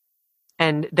 nah,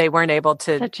 and they weren't able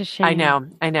to. Such a shame.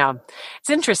 I know. It's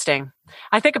interesting.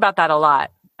 I think about that a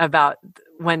lot, about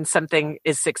when something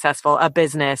is successful, a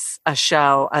business, a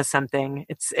show, a something.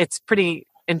 It's pretty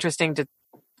interesting to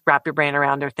wrap your brain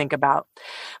around or think about.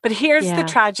 But here's the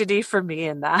tragedy for me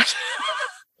in that.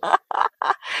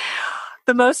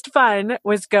 The most fun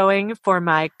was going for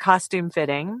my costume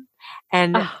fitting,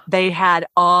 and they had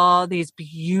all these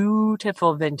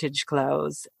beautiful vintage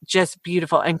clothes, just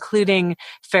beautiful, including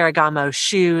Ferragamo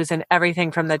shoes and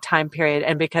everything from the time period.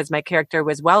 And because my character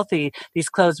was wealthy, these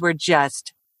clothes were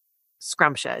just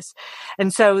scrumptious.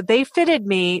 And so they fitted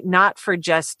me not for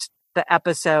just the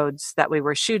episodes that we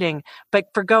were shooting, but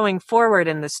for going forward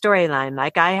in the storyline.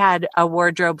 Like I had a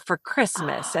wardrobe for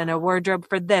Christmas and a wardrobe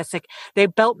for this. Like they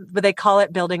call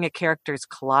it building a character's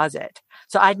closet.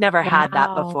 So I'd never had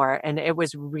that before. And it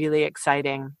was really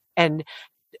exciting. And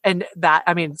that,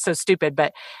 I mean, so stupid,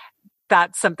 but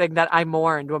that's something that I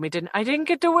mourned when I didn't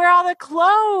get to wear all the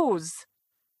clothes.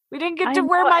 We didn't get to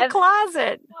wear my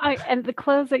closet. And the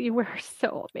clothes that you wear are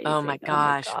so amazing. Oh my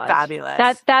gosh. Fabulous.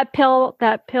 That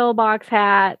pillbox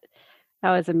hat,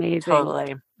 that was amazing.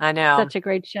 Totally. I know. Such a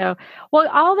great show. Well,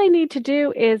 all they need to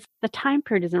do is the time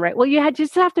period isn't right. Well, you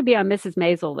just have to be on Mrs.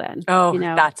 Maisel then. Oh,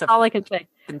 that's all I can say.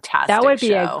 Fantastic. That would be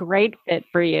show. A great fit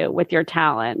for you with your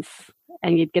talents,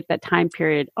 and you'd get that time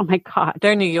period. Oh my God.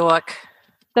 They're New York.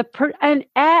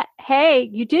 Hey,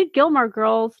 you did Gilmore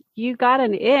Girls. You got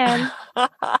an in.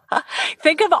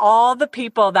 Think of all the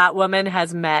people that woman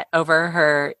has met over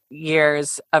her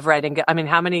years of writing. I mean,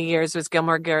 how many years was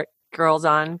Gilmore Girls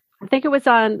on? I think it was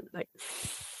on like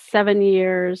 7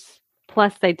 years.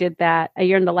 Plus, they did that A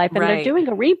Year in the Life, and they're doing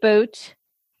a reboot.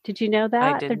 Did you know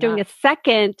that? They're doing a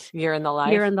second Year in the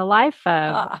Life. Year in the Life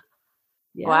of.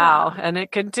 Yeah. Wow, and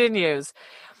it continues.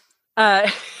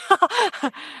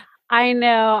 I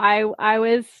know. I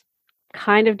was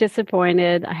kind of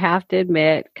disappointed, I have to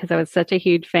admit, because I was such a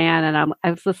huge fan, and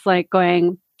I was just like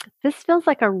going, this feels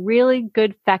like a really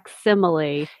good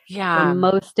facsimile for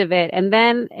most of it. And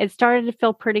then it started to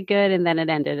feel pretty good, and then it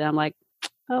ended. And I'm like,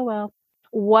 oh, well.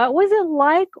 What was it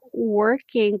like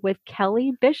working with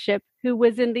Kelly Bishop, who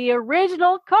was in the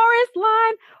original chorus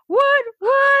line?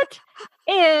 What?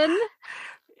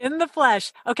 In the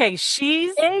flesh. Okay,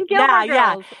 she's in Gilmore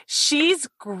Girls. She's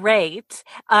great.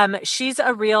 She's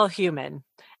a real human.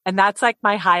 And that's like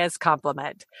my highest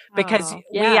compliment, because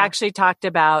we actually talked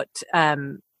about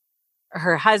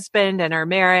her husband and her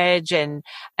marriage and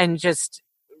just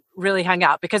really hung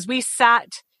out, because we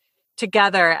sat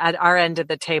together at our end of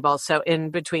the table. So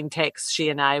in between takes, she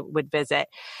and I would visit.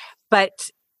 But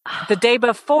the day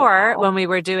before, when we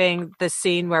were doing the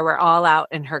scene where we're all out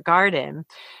in her garden,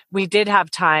 we did have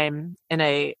time in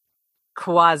a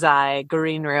quasi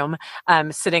green room,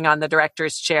 sitting on the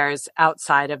director's chairs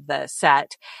outside of the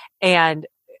set. And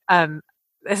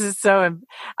this is I'm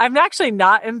actually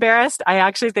not embarrassed. I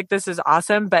actually think this is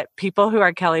awesome, but people who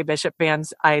are Kelly Bishop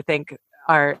fans, I think,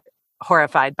 are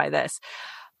horrified by this.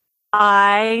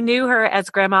 I knew her as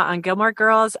Grandma on Gilmore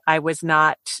Girls. I was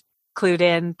not clued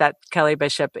in that Kelly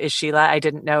Bishop is Sheila. I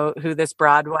didn't know who this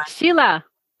broad was. Sheila.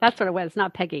 That's what it was,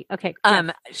 not Peggy. Okay.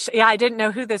 Yes. I didn't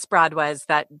know who this broad was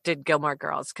that did Gilmore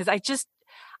Girls, because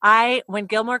when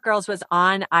Gilmore Girls was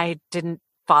on, I didn't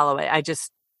follow it. I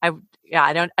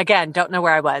don't know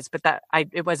where I was, but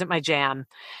it wasn't my jam.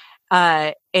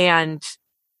 And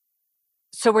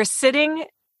so we're sitting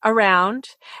around,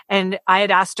 and I had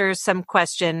asked her some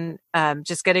question,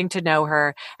 just getting to know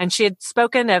her, and she had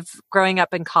spoken of growing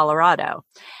up in Colorado.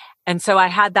 And so I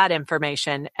had that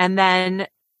information. And then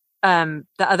the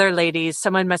other ladies,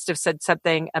 someone must have said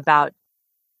something about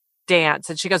dance.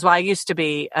 And she goes, well, I used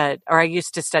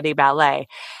to study ballet.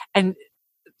 And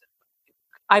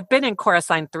I've been in chorus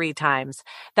line 3 times.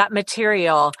 That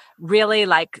material really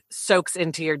soaks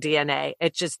into your DNA.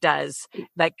 It just does.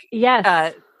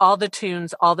 Yes. All the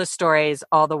tunes, all the stories,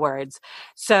 all the words.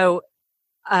 So,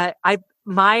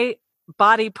 my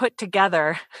body put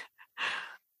together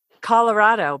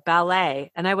Colorado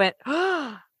ballet. And I went,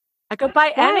 oh, I go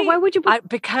by any. Why would you put,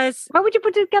 because why would you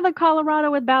put together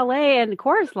Colorado with ballet and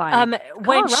chorus line?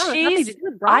 When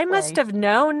I must have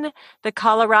known the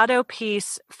Colorado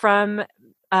piece from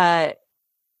the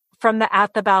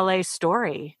At the Ballet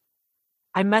story.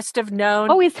 I must have known.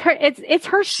 Oh, it's her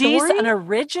story. She's an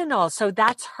original, so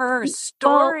that's her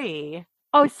story.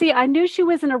 Oh, see, I knew she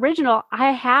was an original.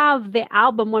 I have the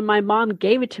album when my mom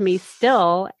gave it to me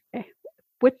still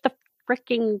with the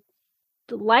freaking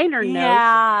liner notes.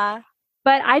 Yeah.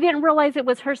 But I didn't realize it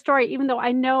was her story, even though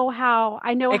I know how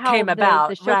came about.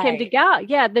 The show came together.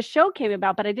 Yeah, the show came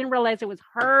about, but I didn't realize it was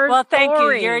her Well, thank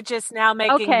story. you. You're just now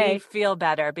making me feel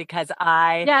better because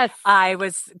I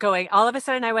was going, all of a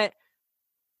sudden I went,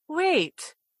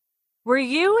 wait, were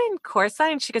you in Corsi?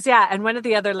 And she goes, yeah. And one of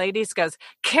the other ladies goes,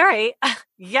 Carrie,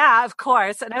 yeah, of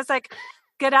course. And I was like,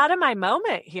 get out of my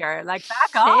moment here. Like,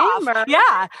 back off.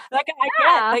 Yeah. Like, I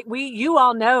get, like, you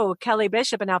all know Kelly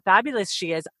Bishop and how fabulous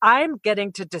she is. I'm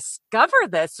getting to discover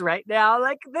this right now.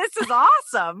 Like, this is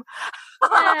awesome.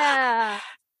 Yeah.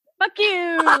 Fuck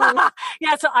you.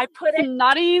 Yeah. So I put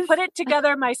it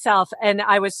together myself, and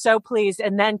I was so pleased.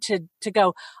 And then to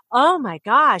go, oh my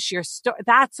gosh,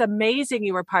 that's amazing.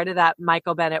 You were part of that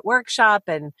Michael Bennett workshop.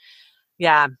 And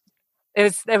yeah,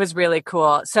 it was really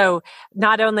cool. So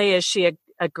not only is she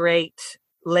a great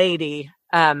lady,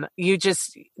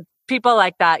 people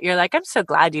like that, you're like, I'm so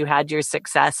glad you had your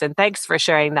success, and thanks for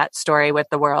sharing that story with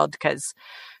the world, because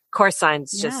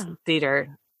Corsine's just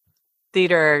theater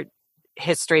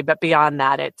history, but beyond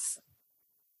that, it's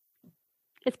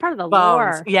part of the bones.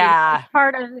 lore. Yeah, it's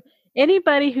part of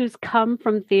anybody who's come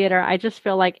from theater. I just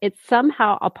feel like it's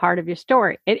somehow a part of your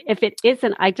story. If it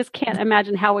isn't, I just can't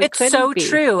imagine how it could be. It's so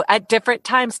true. At different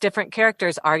times, different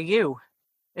characters are you.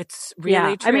 It's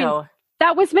really true. I mean,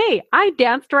 that was me. I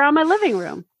danced around my living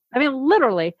room. I mean,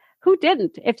 literally, who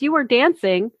didn't? If you were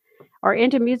dancing or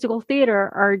into musical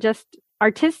theater or just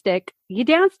artistic, you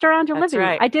danced around your living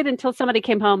room. I did until somebody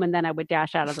came home, and then I would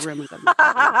dash out of the room and go.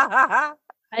 I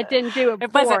didn't do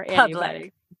it for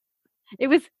anybody. It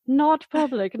was not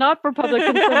public, not for public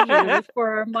consumption. It was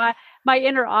for my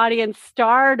inner audience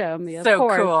stardom. Of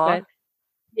course, cool. But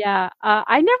yeah,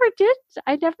 I never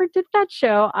did that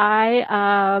show.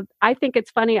 I think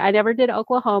it's funny. I never did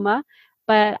Oklahoma,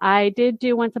 but I did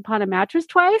do Once Upon a Mattress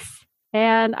twice,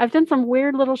 and I've done some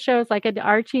weird little shows, like an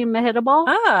Archie and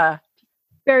Mahitable.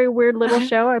 Very weird little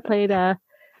show. I played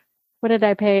what did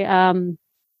I play?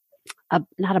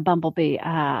 Not a bumblebee.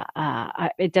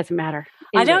 It doesn't matter.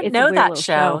 Anyway, I don't know that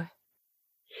show.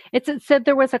 It said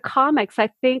there was a comics,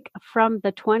 I think, from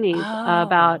the 1920s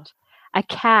about a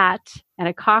cat and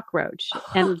a cockroach.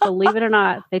 And believe it or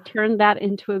not, they turned that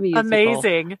into a musical.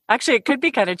 Amazing. Actually, it could be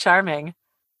kind of charming.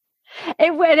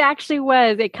 It actually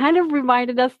was. It kind of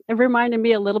reminded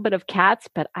me a little bit of Cats,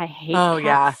 but I hate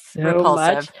cats so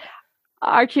repulsive. Much.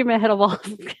 Archie Mahitable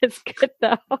is good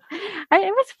though. It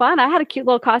was fun. I had a cute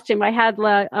little costume. I had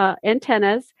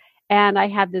antennas, and I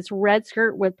had this red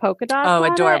skirt with polka dots. Oh,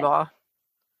 adorable!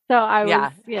 So I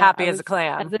was happy as a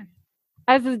clam.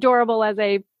 As adorable as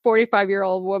a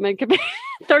 45-year-old woman could be,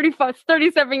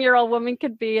 37-year-old woman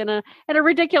could be in a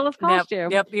ridiculous costume.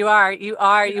 Yep, you are.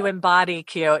 You embody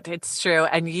cute. It's true,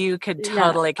 and you could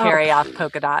totally carry off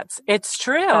polka dots. It's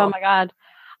true. Oh my God.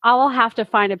 I will have to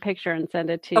find a picture and send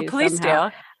it to you. Oh, please somehow.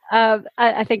 do.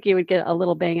 I think you would get a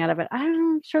little bang out of it.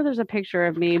 I'm sure there's a picture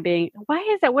of me being. Why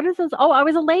is that? What is those? Oh, I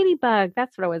was a ladybug.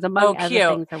 That's what I was. Among other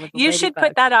things, I was a you should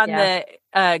put that on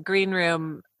the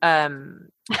Greenroom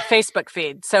Facebook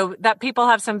feed so that people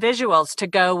have some visuals to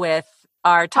go with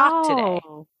our talk today.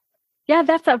 Yeah,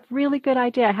 that's a really good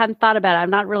idea. I hadn't thought about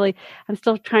it. I'm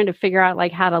still trying to figure out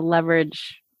like how to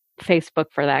leverage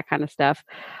Facebook for that kind of stuff.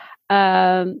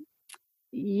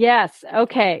 Yes.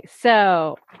 Okay.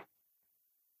 So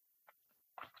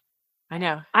I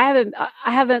know I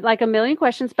haven't like a million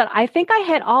questions, but I think I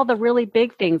hit all the really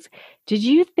big things. Did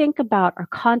you think about or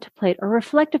contemplate or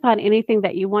reflect upon anything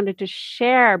that you wanted to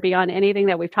share beyond anything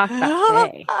that we've talked about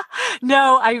today?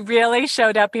 No, I really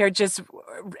showed up here just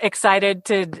excited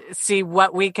to see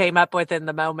what we came up with in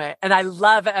the moment. And I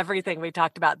love everything we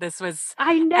talked about. This was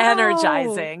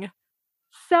energizing.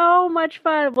 So much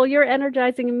fun. Well, you're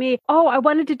energizing me. Oh, I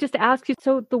wanted to just ask you.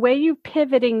 So the way you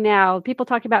pivoting now, people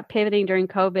talk about pivoting during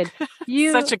COVID.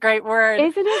 Such a great word.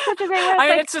 Isn't it such a great word? I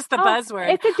mean, it's just the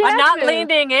buzzword. I'm not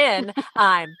leaning in.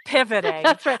 I'm pivoting.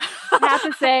 That's right. I have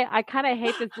to say, I kind of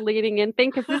hate this leaning in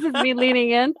thing because this is me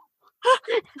leaning in.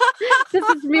 This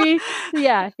is me.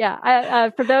 Yeah.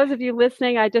 For those of you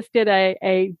listening, I just did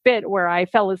a bit where I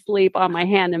fell asleep on my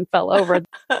hand and fell over.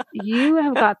 You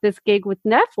have got this gig with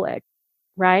Netflix,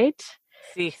 right?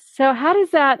 See. So how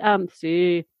does that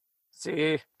see?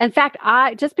 In fact,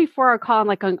 I just before our call, I'm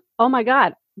like going, oh my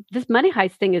God, this Money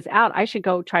Heist thing is out. I should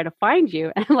go try to find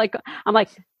you. And I'm like,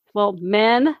 well,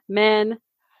 men,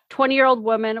 20-year-old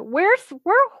woman, where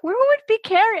would be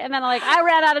Carrie? And then I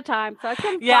ran out of time, so I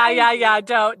couldn't find you. Yeah.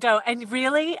 Don't. And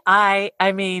really, I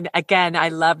mean, again, I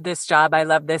love this job. I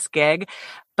love this gig,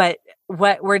 but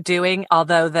what we're doing,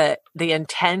 although the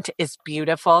intent is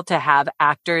beautiful to have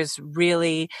actors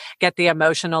really get the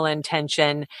emotional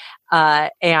intention,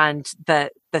 and the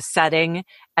setting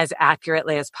as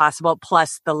accurately as possible,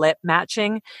 plus the lip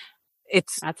matching.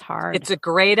 That's hard. It's a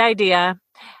great idea.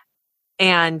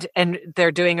 And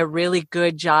they're doing a really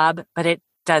good job, but it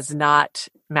does not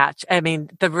match. I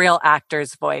mean, the real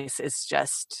actor's voice is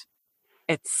just,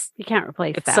 you can't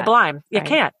replace it's that. Sublime.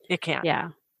 Right? You can't. Yeah.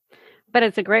 But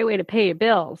it's a great way to pay your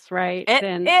bills, right? Is.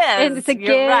 And it's a You're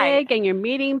gig, right. And you're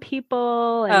meeting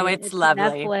people. And it's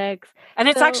lovely. Netflix. And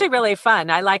it's actually really fun.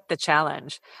 I like the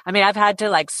challenge. I mean, I've had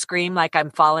to scream like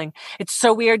I'm falling. It's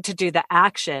so weird to do the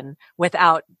action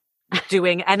without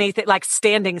doing anything, like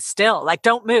standing still. Like,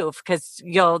 don't move because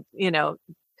you'll,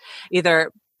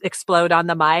 either explode on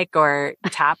the mic or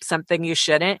tap something you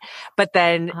shouldn't. But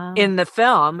then in the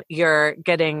film, you're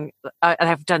getting,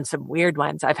 I've done some weird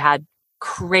ones. I've had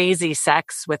crazy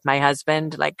sex with my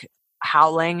husband, like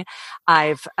howling.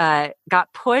 I've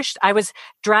got pushed. I was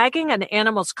dragging an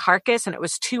animal's carcass and it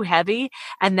was too heavy.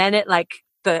 And then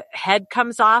the head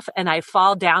comes off and I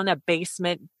fall down a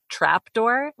basement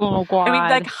trapdoor. Oh God.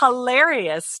 I mean,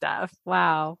 hilarious stuff.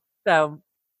 Wow. So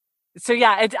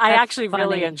yeah, I actually funny.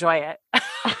 really enjoy it.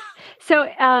 So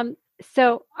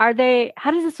how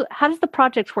does the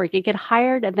project work? You get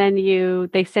hired and then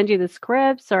they send you the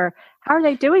scripts, or how are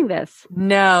they doing this?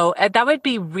 No, that would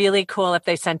be really cool if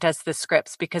they sent us the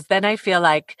scripts, because then I feel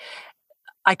like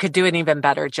I could do an even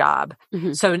better job.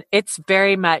 Mm-hmm. So it's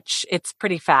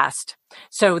pretty fast.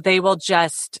 So they will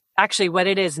actually what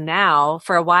it is now,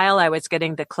 for a while I was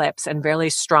getting the clips and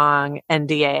really strong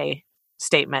NDA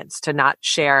statements to not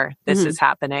share this is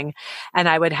happening. And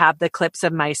I would have the clips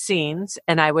of my scenes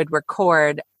and I would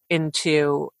record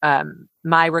into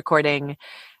my recording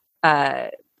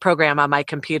program on my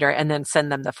computer and then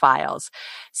send them the files.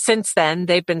 Since then,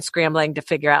 they've been scrambling to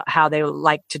figure out how they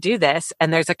like to do this.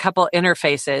 And there's a couple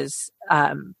interfaces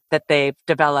that they've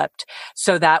developed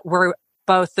so that we're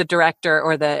both the director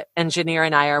or the engineer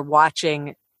and I are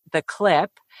watching the clip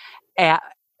and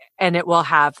it will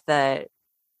have the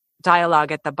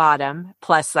dialogue at the bottom,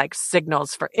 plus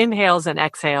signals for inhales and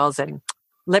exhales and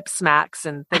lip smacks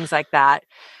and things like that.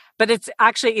 But it's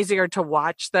actually easier to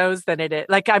watch those than it is.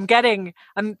 I'm getting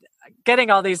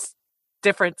all these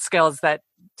different skills that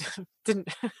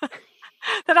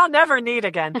that I'll never need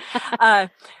again.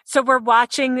 So we're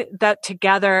watching that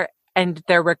together and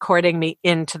they're recording me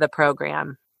into the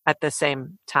program at the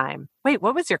same time. Wait,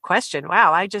 what was your question?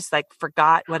 Wow, I just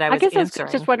forgot what I was answering. I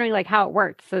was just wondering how it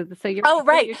worked. So you're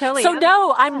right. You're totally so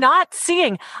no, I'm not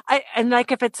seeing.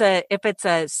 If it's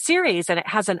a series and it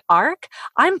has an arc,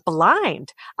 I'm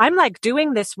blind. I'm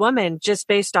doing this woman just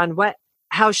based on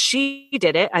how she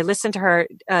did it. I listen to her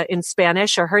in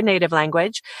Spanish or her native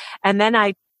language, and then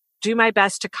I do my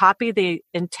best to copy the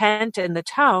intent and the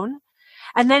tone.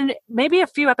 And then maybe a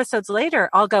few episodes later,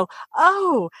 I'll go,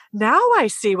 oh, now I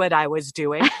see what I was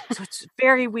doing. So it's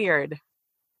very weird.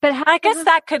 But I guess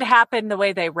that could happen the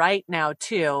way they write now,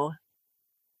 too.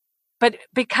 But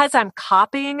because I'm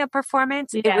copying a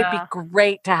performance, it would be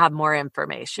great to have more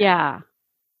information. Yeah.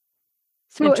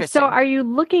 So are you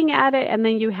looking at it and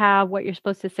then you have what you're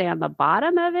supposed to say on the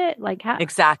bottom of it? How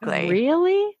exactly.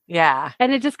 Really? Yeah.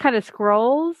 And it just kind of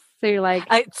scrolls? So you're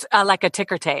it's like a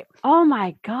ticker tape. Oh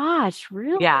my gosh,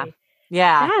 really? Yeah.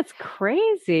 Yeah. That's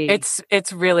crazy.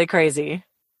 It's really crazy.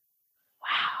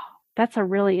 Wow. That's a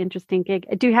really interesting gig.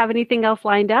 Do you have anything else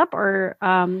lined up, or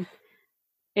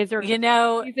is there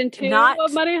season 2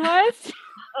 of Money Heist?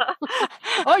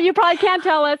 Oh, you probably can't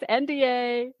tell us.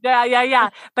 NDA. Yeah.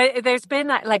 But there's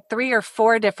been 3 or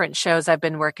 4 different shows I've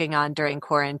been working on during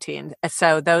quarantine.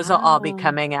 So those will all be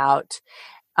coming out.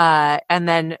 And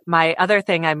then my other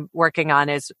thing I'm working on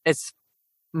is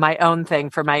my own thing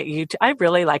for my YouTube. I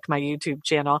really like my YouTube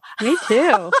channel. Me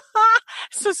too.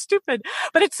 So stupid,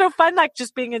 but it's so fun.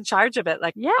 Just being in charge of it.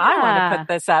 I want to put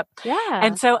this up. Yeah.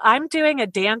 And so I'm doing a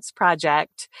dance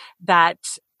project that,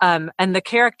 and the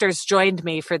characters joined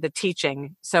me for the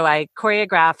teaching. So I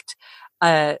choreographed,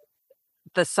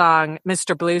 the song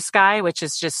Mr. Blue Sky, which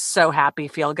is just so happy,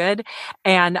 feel good.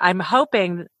 And I'm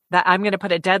hoping that I'm going to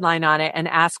put a deadline on it and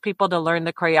ask people to learn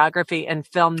the choreography and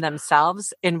film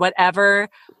themselves in whatever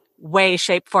way,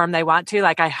 shape, form they want to.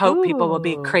 Like, I hope people will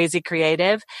be crazy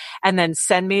creative and then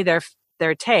send me their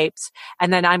tapes,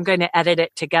 and then I'm going to edit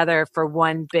it together for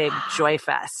one big joy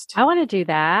fest. I want to do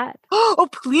that. Oh,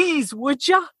 please, would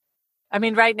ya? I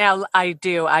mean, right now I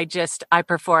do. I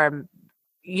perform.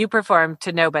 You perform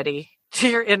to nobody,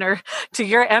 to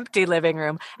your empty living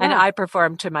room, and I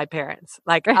perform to my parents.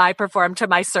 Like, I perform to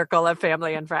my circle of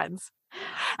family and friends,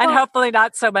 and hopefully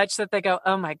not so much that they go,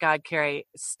 "Oh my God, Carrie,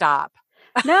 stop."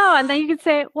 No, and then you can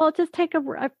say, "Well, just take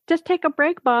a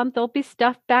break, Mom. There'll be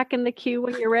stuff back in the queue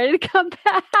when you're ready to come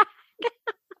back."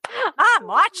 Mom,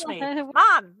 watch me. Mom,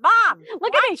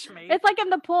 look at me. It's like in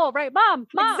the pool, right? Mom,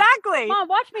 exactly. Mom,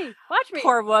 watch me.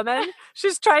 Poor woman.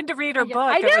 She's trying to read her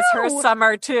book. It was her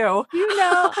summer too.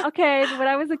 Okay, when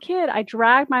I was a kid, I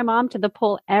dragged my mom to the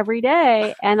pool every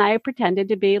day, and I pretended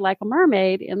to be like a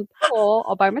mermaid in the pool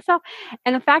all by myself.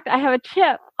 And in fact, I have a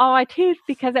chip on my tooth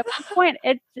because at one point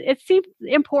it seemed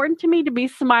important to me to be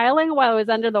smiling while I was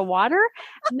under the water.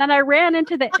 And then I ran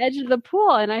into the edge of the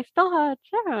pool, and I still had a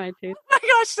chip on my tooth. Oh my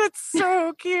gosh, that's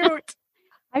so cute.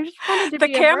 I just wanted to the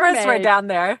be cameras a were down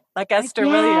there, like Esther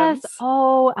Williams.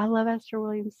 Oh, I love Esther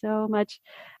Williams so much.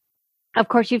 Of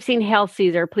course, you've seen Hail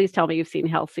Caesar. Please tell me you've seen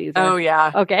Hail Caesar. Oh,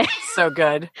 yeah. Okay. So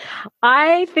good.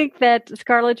 I think that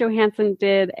Scarlett Johansson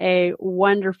did a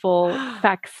wonderful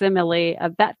facsimile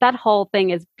of that. That whole thing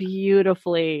is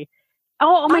beautifully.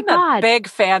 Oh my God. I'm a big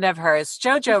fan of hers.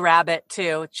 Jojo Rabbit,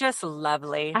 too. Just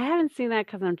lovely. I haven't seen that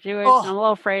because I'm Jewish. I'm a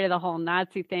little afraid of the whole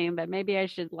Nazi thing, but maybe I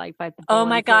should bite the bullet. Oh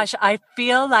my gosh. I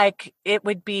feel like it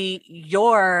would be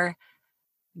your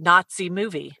Nazi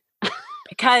movie.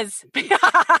 Because,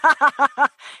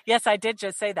 yes, I did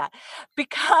just say that.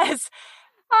 Because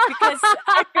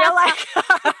I feel like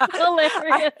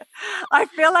hilarious. I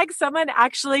feel like someone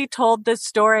actually told the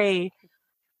story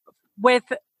with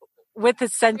the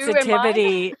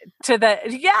sensitivity to the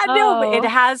it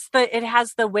has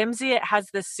the whimsy, it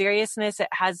has the seriousness, it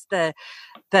has the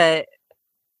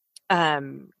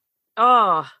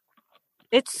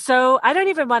it's so, I don't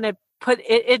even want to put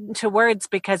it into words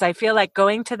because I feel like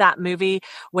going to that movie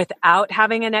without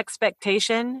having an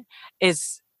expectation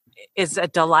is a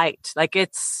delight. Like,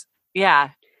 it's, yeah.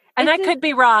 And I could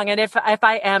be wrong. And if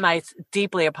I am, I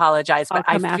deeply apologize, but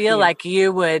I feel like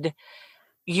you would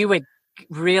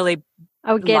really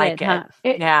get like it. Huh?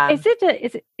 Yeah. Is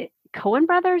it Coen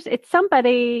Brothers? It's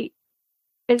somebody.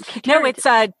 No, it's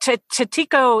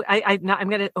Tatico. I'm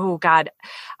gonna. Oh God,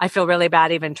 I feel really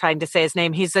bad even trying to say his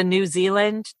name. He's a New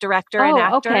Zealand director and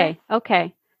actor.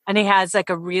 Okay. And he has like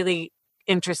a really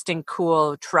interesting,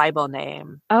 cool tribal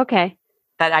name. Okay.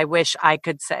 That I wish I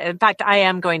could say. In fact, I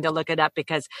am going to look it up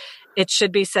because it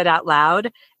should be said out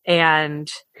loud and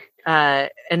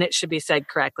it should be said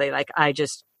correctly. Like,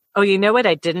 you know what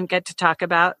I didn't get to talk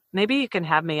about? Maybe you can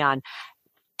have me on.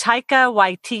 Taika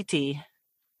Waititi.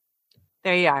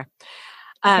 There you are.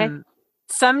 Okay.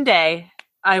 Someday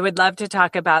I would love to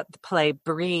talk about the play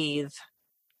Breathe.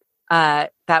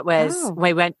 That was,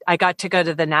 I got to go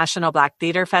to the National Black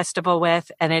Theater Festival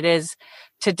with, and it is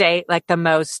to date like the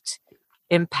most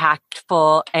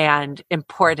impactful and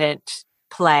important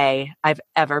play I've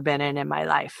ever been in my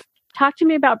life. Talk to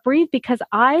me about Breathe, because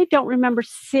I don't remember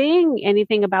seeing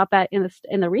anything about that in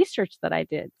the research that I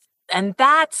did. And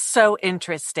that's so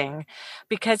interesting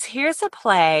because here's a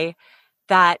play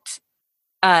that,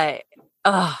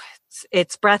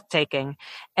 it's breathtaking,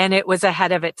 and it was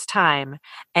ahead of its time,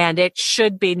 and it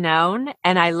should be known.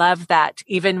 And I love that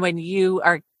even when you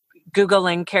are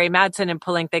Googling Carrie Madsen and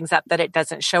pulling things up, that it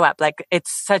doesn't show up. Like,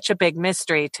 it's such a big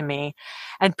mystery to me.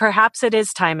 And perhaps it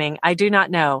is timing. I do not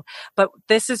know. But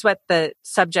this is what the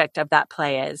subject of that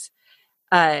play is.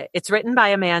 It's written by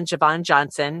a man, Javon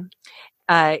Johnson.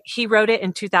 He wrote it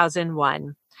in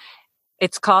 2001.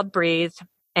 It's called Breathe,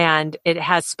 and it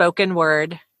has spoken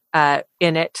word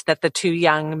in it that the two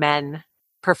young men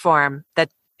perform that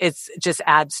just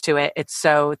adds to it. It's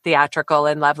so theatrical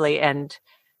and lovely, and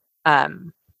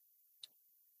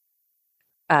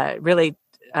really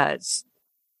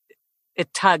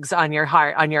it tugs on your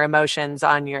heart, on your emotions,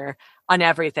 on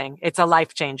everything. It's a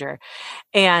life changer.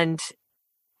 And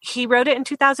he wrote it in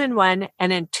 2001,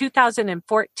 and in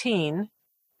 2014,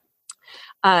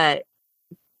 hold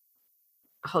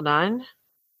on.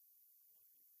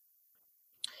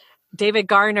 David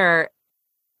Garner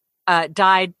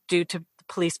died due to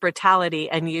police brutality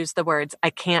and used the words, "I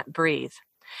can't breathe."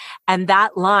 And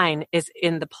that line is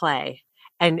in the play.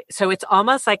 And so it's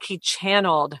almost like he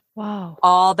channeled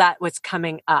all that was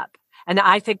coming up. And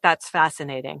I think that's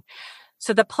fascinating.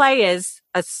 So the play is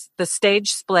the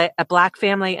stage split, a Black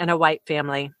family and a white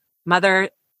family, mother,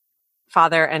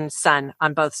 father, and son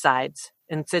on both sides.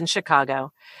 And it's in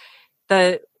Chicago.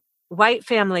 The white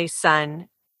family son,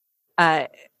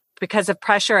 because of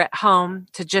pressure at home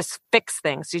to just fix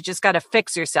things. You just got to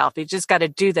fix yourself. You just got to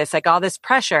do this, like all this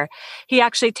pressure. He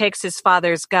actually takes his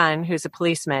father's gun, who's a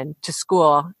policeman, to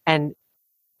school and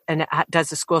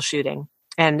does a school shooting.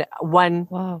 And one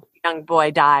young boy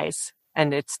dies,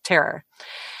 and it's terror.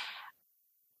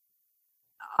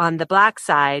 On the Black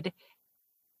side,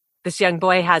 this young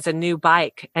boy has a new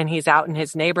bike, and he's out in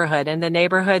his neighborhood, and the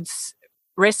neighborhood's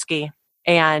risky.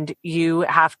 And you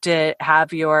have to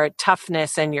have your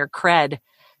toughness and your cred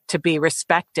to be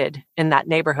respected in that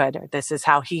neighborhood. This is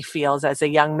how he feels as a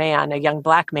young man, a young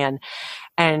Black man.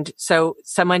 And so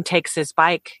someone takes his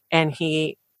bike and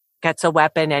he gets a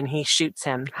weapon and he shoots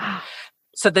him.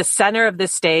 So the center of the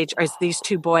stage is these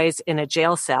two boys in a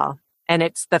jail cell, and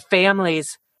it's the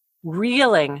families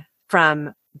reeling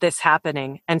from this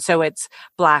happening. And so it's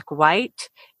Black, white,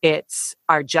 it's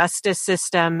our justice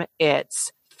system,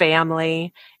 it's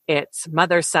family, it's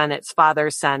mother, son, it's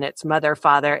father, son, it's mother,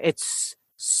 father. It's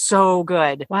so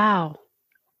good. Wow.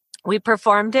 We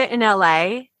performed it in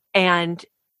LA, and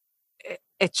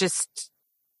it just,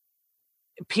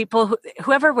 people,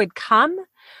 whoever would come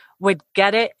would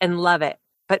get it and love it,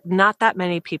 but not that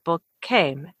many people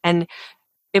came. And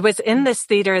it was in this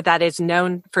theater that is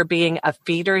known for being a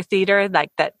feeder theater,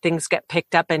 like that things get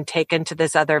picked up and taken to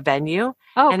this other venue.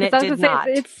 Oh, and it did not.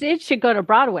 It should go to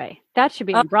Broadway. That should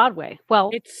be on Broadway. Well,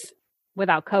 it's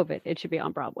without COVID, it should be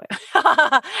on Broadway.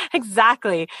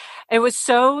 Exactly. It was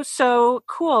so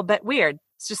cool, but weird.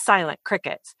 It's just silent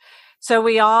crickets. So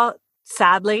we all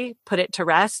sadly put it to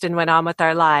rest and went on with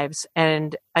our lives.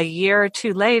 And a year or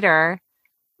two later,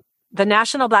 the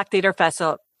National Black Theater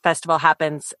Festival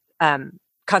happens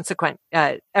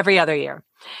every other year.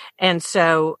 And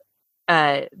so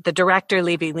the director,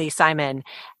 Lee Simon,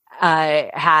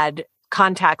 had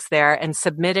contacts there and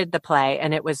submitted the play,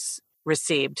 and it was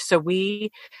received. So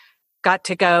we got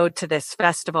to go to this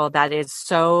festival that is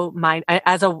so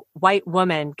as a white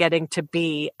woman getting to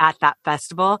be at that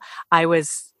festival, it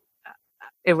was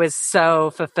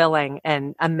so fulfilling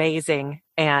and amazing.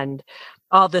 And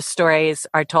all the stories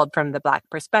are told from the Black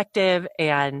perspective.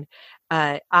 And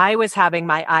I was having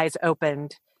my eyes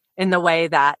opened in the way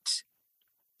that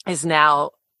is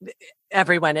now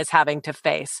everyone is having to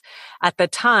face. At the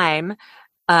time,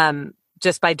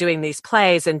 just by doing these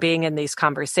plays and being in these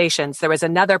conversations, there was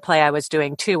another play I was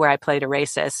doing too, where I played a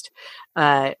racist.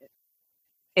 But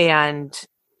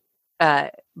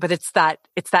it's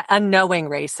that unknowing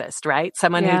racist, right?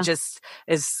 Someone who just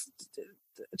is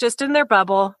just in their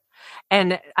bubble.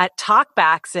 And at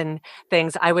talkbacks and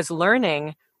things, I was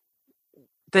learning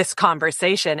this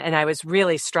conversation, and I was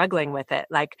really struggling with it.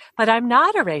 Like, but I'm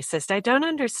not a racist. I don't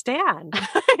understand.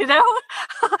 You know,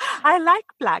 I like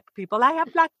Black people. I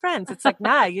have Black friends. It's like,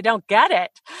 nah, you don't get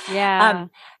it. Yeah.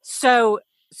 So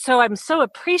I'm so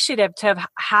appreciative to have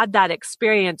had that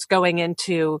experience going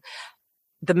into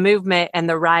the movement and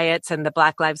the riots and the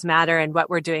Black Lives Matter and what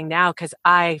we're doing now. Cause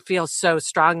I feel so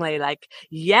strongly like,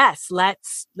 yes,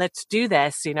 let's do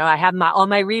this. You know, I have all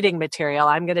my reading material.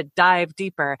 I'm going to dive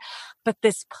deeper. But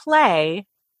this play,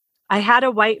 I had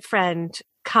a white friend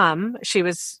come. She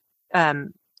was,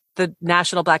 the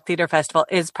National Black Theater Festival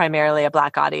is primarily a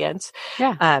Black audience.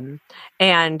 Yeah.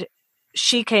 And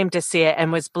she came to see it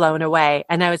and was blown away.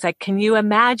 And I was like, can you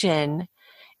imagine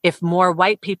if more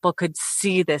white people could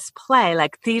see this play?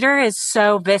 Like, theater is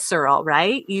so visceral,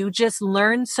 right? You just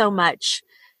learn so much.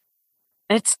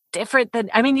 It's different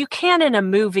than, I mean, you can in a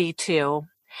movie too,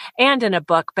 and in a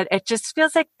book, but it just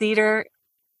feels like theater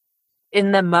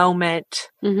in the moment.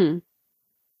 Mm-hmm.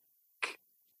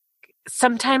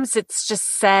 Sometimes it's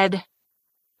just said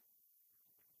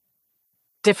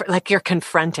different, like you're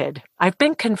confronted. I've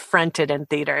been confronted in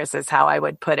theaters is how I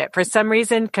would put it. For some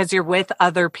reason, because you're with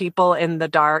other people in the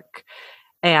dark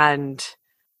and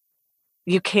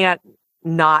you can't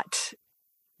not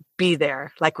be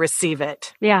there, like receive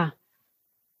it. Yeah.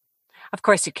 Of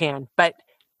course you can, but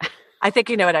I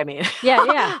think you know what I mean.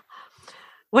 Yeah.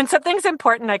 When something's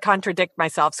important, I contradict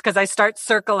myself because I start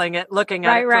circling it, looking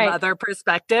at it from other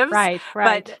perspectives. Right.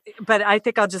 But I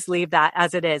think I'll just leave that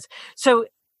as it is. So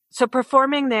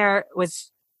performing there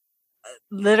was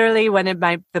literally one of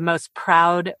the most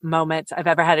proud moments I've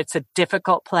ever had. It's a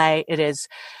difficult play. It is,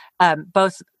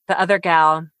 both the other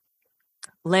gal,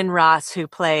 Lynn Ross, who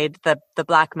played the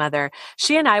Black mother,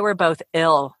 she and I were both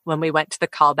ill when we went to the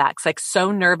callbacks, like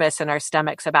so nervous in our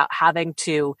stomachs about having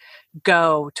to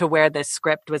go to where this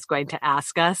script was going to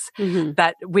ask us,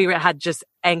 that we had just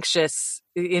anxious,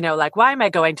 like, why am I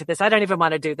going to this? I don't even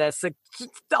want to do this. Like,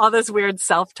 all this weird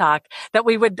self-talk that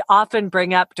we would often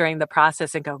bring up during the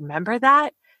process and go, remember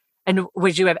that? And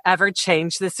would you have ever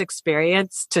changed this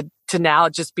experience to now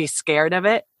just be scared of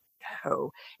it?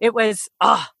 No, it was,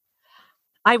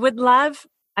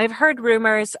 I've heard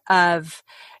rumors of,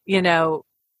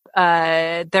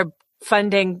 their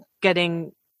funding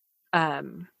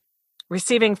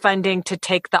receiving funding to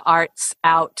take the arts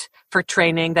out for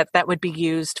training that would be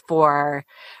used for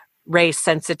race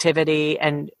sensitivity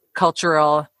and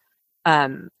cultural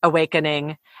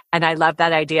awakening. And I love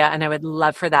that idea. And I would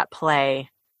love for that play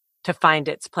to find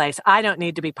its place. I don't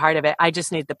need to be part of it. I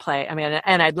just need the play. I mean,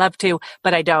 and I'd love to,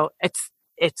 but I don't.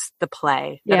 It's the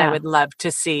play that I would love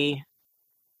to see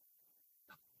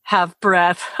have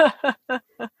breath.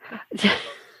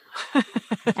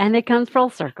 And it comes full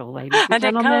circle, ladies and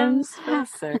gentlemen. It comes full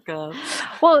circle.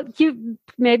 Well,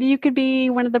 maybe you could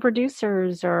be one of the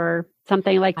producers or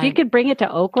something. Like, if you could bring it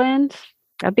to Oakland,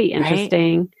 that'd be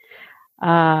interesting.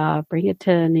 Right? Bring it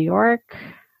to New York.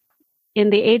 In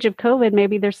the age of COVID,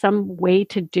 maybe there's some way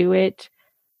to do it,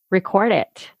 record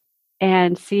it,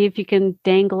 and see if you can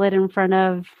dangle it in front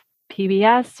of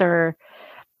PBS or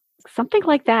something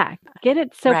like that. Get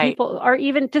it so people, or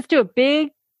even just do a big,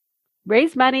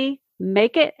 raise money,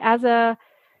 make it as a,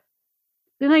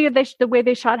 the way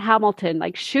they shot Hamilton,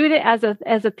 like shoot it as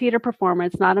a theater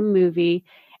performance, not a movie,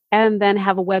 and then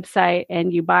have a website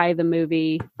and you buy the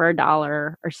movie for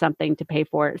 $1 or something to pay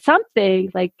for it.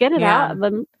 Something like get it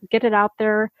out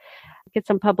there, get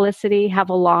some publicity, have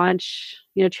a launch,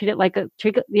 treat it like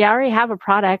they already have a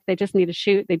product. They just need to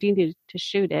shoot. They do need to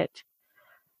shoot it.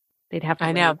 They'd have to.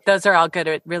 I know. Those are all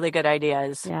really good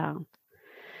ideas. Yeah.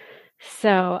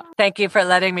 So thank you for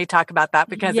letting me talk about that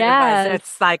because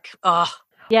it's like,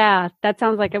 yeah, that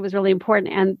sounds like it was really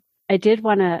important. And I did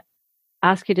want to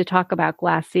ask you to talk about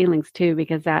glass ceilings too,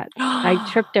 because I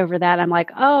tripped over that. I'm like,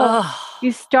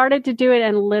 you started to do it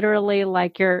and literally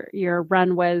like your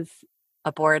run was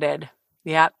aborted.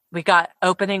 Yeah. We got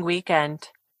opening weekend.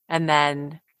 And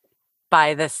then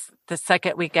by the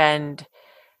second weekend,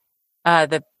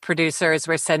 the producers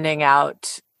were sending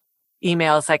out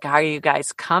emails like, are you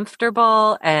guys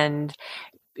comfortable? And,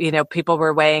 people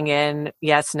were weighing in,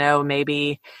 yes, no,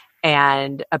 maybe.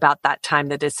 And about that time,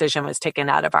 the decision was taken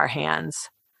out of our hands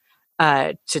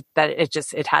that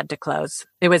it had to close.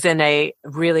 It was in a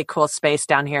really cool space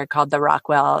down here called the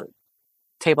Rockwell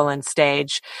Table and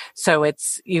Stage. So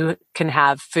you can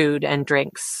have food and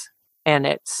drinks, and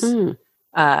it's an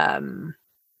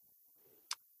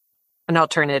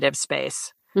alternative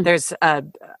space. Mm-hmm. There's a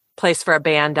place for a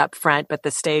band up front, but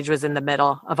the stage was in the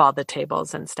middle of all the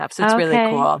tables and stuff. So it's really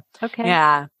cool. Okay.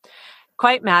 Yeah.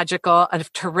 Quite magical, a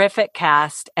terrific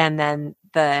cast, and then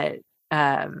the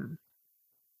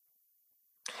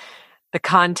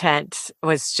content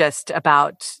was just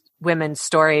about women's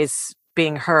stories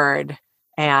being heard.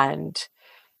 And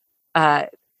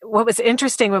what was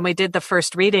interesting when we did the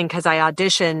first reading, because I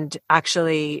auditioned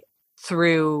actually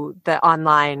through the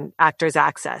online Actors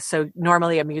Access. So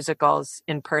normally a musical's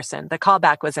in person. The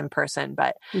callback was in person,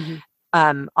 but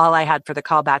all I had for the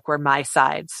callback were my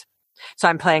sides. So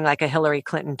I'm playing like a Hillary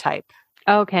Clinton type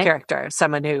character,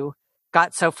 someone who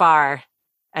got so far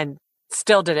and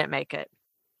still didn't make it.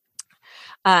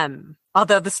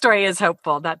 Although the story is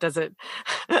hopeful, that didn't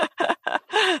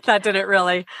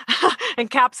really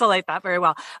encapsulate that very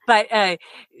well. But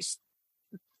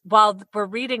while we're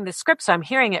reading the script, so I'm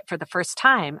hearing it for the first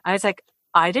time, I was like,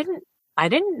 I didn't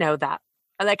know that.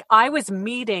 Like, I was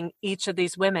meeting each of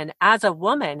these women as a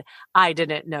woman. I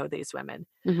didn't know these women.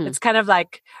 Mm-hmm. It's kind of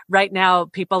like right now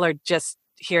people are just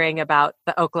hearing about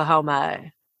the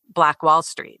Oklahoma Black Wall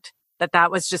Street,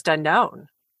 that was just unknown,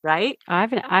 right? I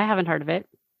haven't heard of it.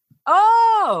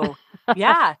 Oh,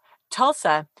 yeah.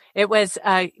 Tulsa. It was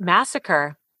a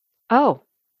massacre. Oh.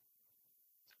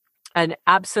 An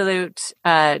absolute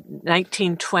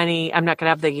 1920, I'm not going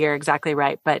to have the year exactly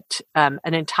right, but an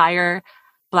entire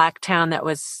Black town that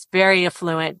was very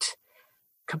affluent,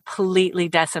 completely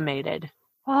decimated.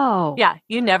 Oh. Yeah,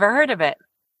 you never heard of it.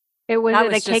 It was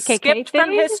a KKK skipped thing?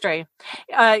 from history.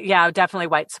 Yeah, definitely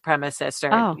white supremacist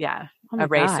or a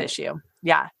race issue.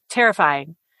 Yeah,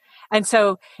 terrifying. And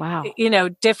so, wow.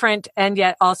 Different and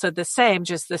yet also the same,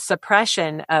 just the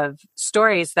suppression of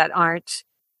stories that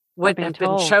wouldn't have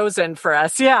been chosen for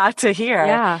us, to hear.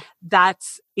 Yeah.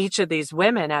 That's each of these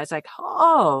women. I was like,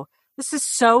 oh, this is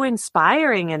so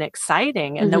inspiring and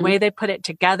exciting. And the way they put it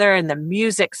together and the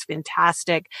music's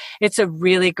fantastic. It's a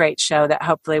really great show that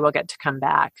hopefully will get to come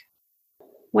back.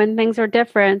 When things are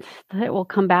different, it will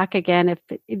come back again. If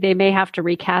they may have to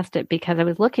recast it, because I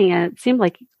was looking at it, it seemed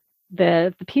like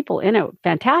the people in it,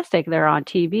 fantastic. They're on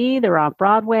TV, they're on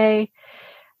Broadway.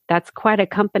 That's quite a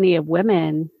company of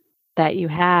women that you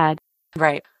had.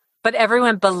 Right. But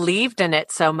everyone believed in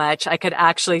it so much, I could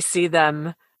actually see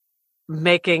them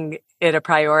making it a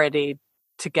priority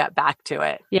to get back to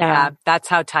it. Yeah. That's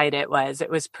how tight it was. It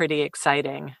was pretty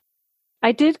exciting.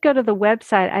 I did go to the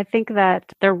website. I think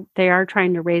that they are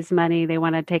trying to raise money. They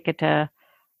want to take it to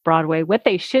Broadway. What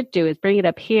they should do is bring it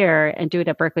up here and do it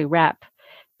at Berkeley Rep,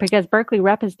 because Berkeley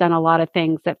Rep has done a lot of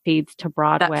things that feeds to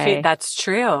Broadway. That's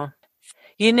true.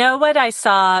 You know what I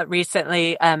saw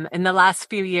recently? In the last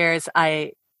few years,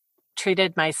 I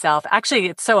treated myself. Actually,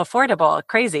 it's so affordable,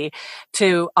 crazy,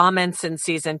 to Amundsen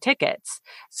season tickets.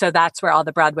 So that's where all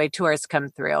the Broadway tours come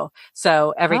through.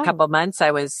 So every couple months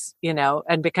I was,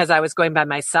 and because I was going by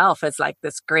myself as like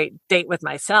this great date with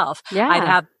myself, I'd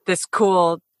have this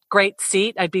cool, great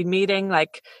seat. I'd be meeting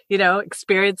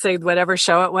experiencing whatever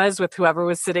show it was with whoever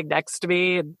was sitting next to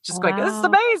me and just going, this is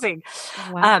amazing.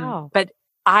 Wow. But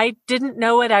I didn't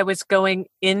know what I was going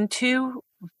into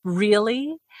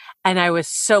really. And I was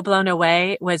so blown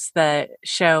away. Was the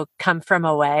show Come From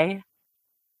Away?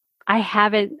 I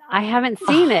haven't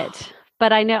seen it,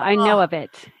 but I know of it.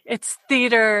 It's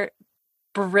theater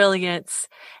brilliance.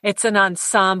 It's an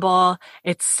ensemble.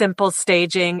 It's simple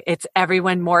staging. It's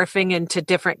everyone morphing into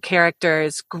different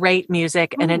characters, great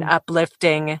music, and an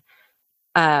uplifting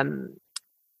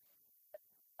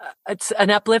it's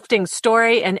an uplifting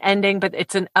story and ending, but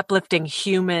it's an uplifting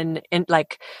human, in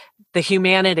like the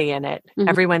humanity in it.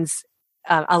 Everyone's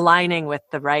aligning with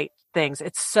the right things.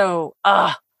 It's so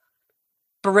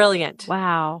brilliant.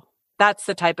 Wow. That's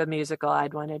the type of musical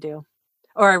I'd want to do.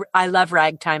 Or I love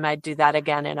Ragtime. I'd do that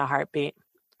again in a heartbeat.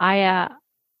 I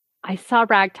saw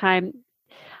Ragtime.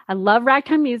 I love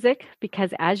Ragtime music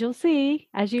because, as you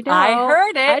know, I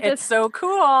heard it. It's so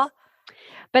cool.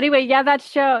 But anyway, that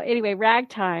show. Anyway,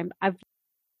 Ragtime.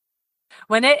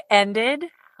 When it ended,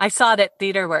 I saw it at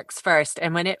TheaterWorks first,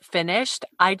 and when it finished,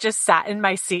 I just sat in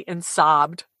my seat and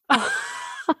sobbed.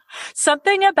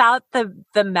 Something about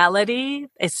the melody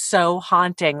is so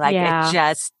haunting. Like it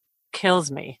just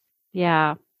kills me.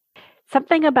 Yeah.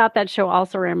 Something about that show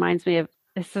also reminds me of,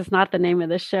 this is not the name of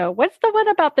the show. What's the one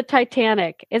about the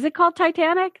Titanic? Is it called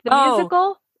Titanic? The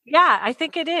musical? Yeah, I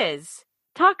think it is.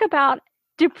 Talk about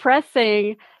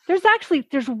depressing.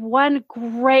 There's one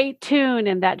great tune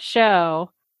in that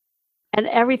show, and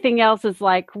everything else is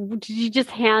like, did you just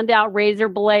hand out razor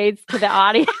blades to the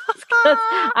audience? Because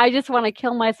I just want to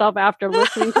kill myself after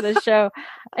listening to the show.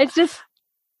 It's just,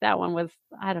 that one was,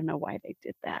 I don't know why they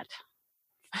did that.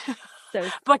 So,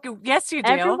 but yes, you do.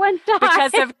 Everyone died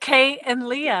because of Kate and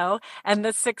Leo and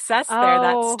the success there.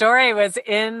 That story was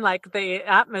in like the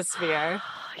atmosphere.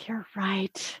 You're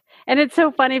right. And it's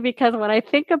so funny because when I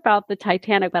think about the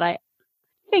Titanic, but I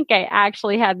think I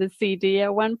actually had the CD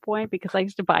at one point because I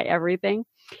used to buy everything.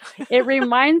 It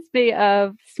reminds me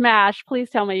of Smash. Please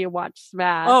tell me you watched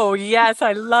Smash. Oh, yes.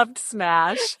 I loved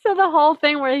Smash. So the whole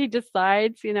thing where he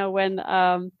decides, when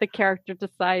the character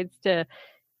decides to,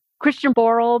 Christian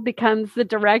Borle becomes the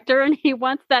director and he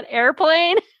wants that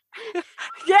airplane.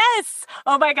 Yes.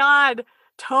 Oh my God.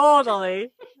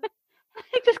 Totally.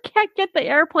 I just can't get the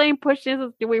airplane pushed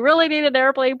in. Do we really need an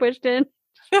airplane pushed in?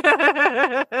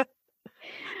 I'd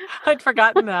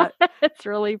forgotten that. It's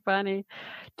really funny.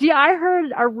 I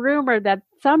heard a rumor that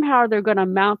somehow they're going to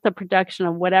mount the production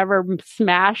of whatever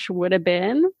Smash would have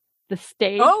been, the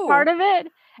stage part of it.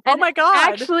 And my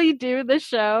God. Actually do the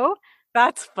show.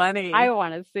 That's funny. I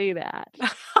want to see that.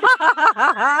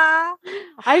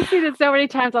 I've seen it so many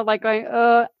times. I'm like going,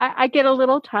 I get a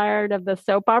little tired of the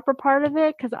soap opera part of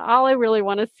it because all I really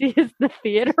want to see is the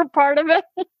theater part of it.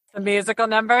 The musical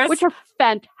numbers. Which are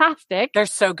fantastic. They're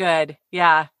so good.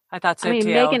 Yeah, I thought so too.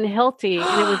 Megan Hilty.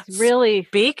 And it was really...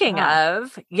 Speaking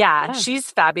of,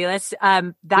 she's fabulous.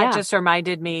 That just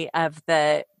reminded me of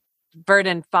the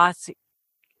Verdon Fosse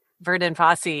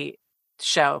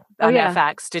show on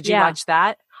FX. Did you watch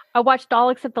that? I watched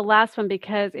all except the last one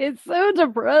because it's so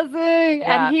depressing.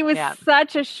 And he was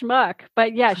such a schmuck.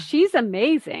 But she's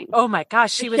amazing. Oh my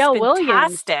gosh, she was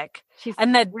fantastic.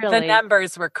 And the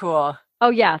numbers were cool. Oh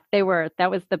yeah, they were.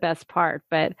 That was the best part.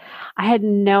 But I had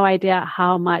no idea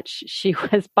how much she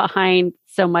was behind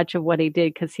so much of what he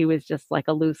did because he was just like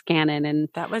a loose cannon and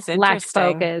that was lacked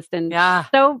focus and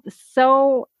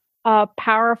so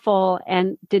powerful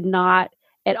and did not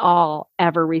at all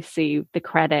ever receive the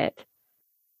credit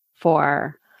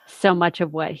for so much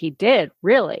of what he did,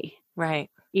 really. Right.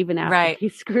 Even after he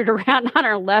screwed around on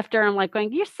her, left her, I'm like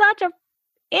going, you're such an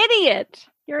idiot.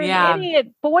 You're an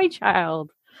idiot boy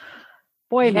child.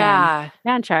 Boy man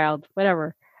child,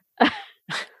 whatever.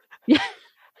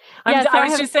 I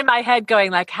was just in my head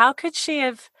going like, how could she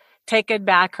have taken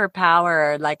back her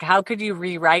power? Like, how could you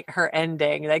rewrite her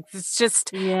ending? Like, it's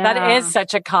just, that is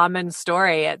such a common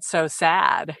story. It's so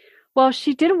sad. Well,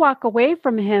 she did walk away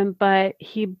from him, but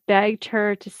he begged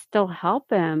her to still help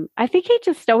him. I think he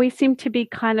just always seemed to be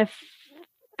kind of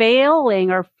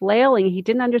failing or flailing. He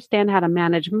didn't understand how to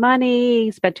manage money.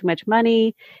 He spent too much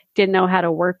money, didn't know how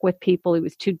to work with people. He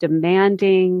was too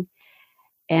demanding.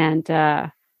 And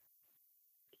I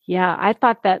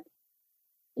thought that,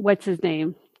 what's his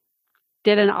name?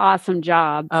 Did an awesome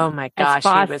job. Oh my gosh, he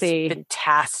was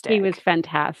fantastic. He was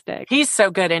fantastic. He's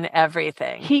so good in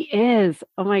everything. He is.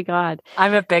 Oh my God.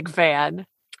 I'm a big fan.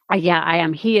 Yeah, I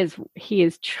am. He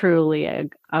is truly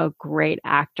a great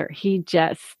actor. He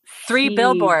just 3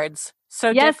 billboards.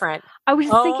 So different. I was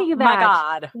thinking about, my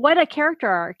God, what a character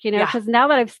arc, because now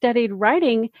that I've studied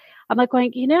writing, I'm like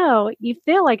going, you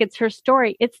feel like it's her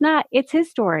story. It's not, it's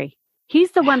his story.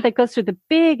 He's the one that goes through the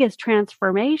biggest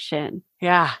transformation.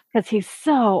 Yeah. Because he's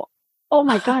so, oh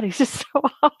my God, he's just so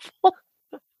awful.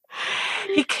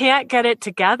 He can't get it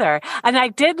together. And I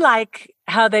did like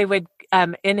how they would,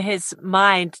 in his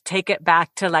mind, take it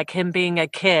back to like him being a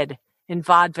kid in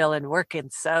vaudeville and working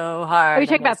so hard. Oh, you're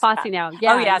talking about Fosse now.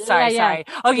 Yeah. Oh, yeah. Sorry.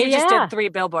 Oh, you just did 3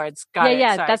 billboards. Got it.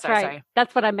 Yeah, sorry, that's sorry, right. Sorry.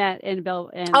 That's what I meant in Bill.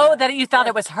 That you thought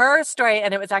it was her story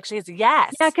and it was actually his.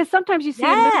 Yes. Yeah, because sometimes you see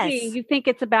a movie, you think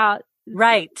it's about.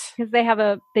 Right. Because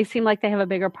they seem like they have a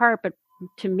bigger part, but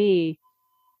to me.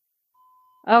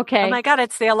 Okay. Oh my God,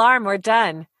 it's the alarm. We're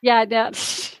done. Yeah. No.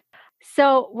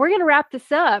 So we're going to wrap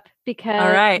this up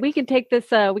because we can take this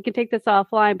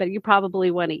offline, but you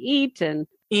probably want to eat and.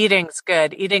 Eating's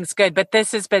good. But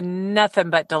this has been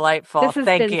nothing but delightful. This has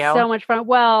been so much fun.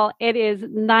 Well, it is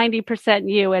 90%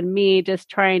 you and me just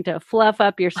trying to fluff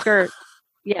up your skirt.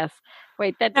 Yes.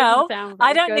 Wait, that doesn't sound very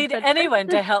I don't good, need anyone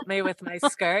to help me with my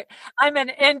skirt. I'm an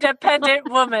independent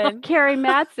woman. Carrie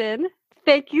Madsen,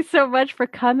 thank you so much for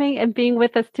coming and being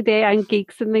with us today on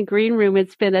Geeks in the Green Room.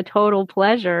 It's been a total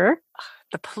pleasure.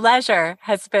 The pleasure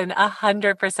has been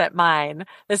 100% mine.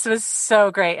 This was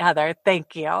so great, Heather.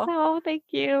 Thank you. Oh, thank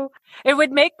you. It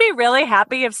would make me really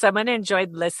happy if someone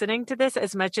enjoyed listening to this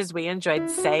as much as we enjoyed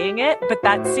saying it, but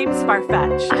that seems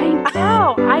far-fetched. I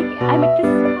know. I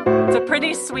mean, it's a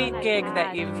pretty sweet gig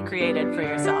that you've created for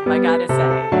yourself, I gotta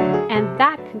say. And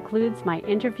that concludes my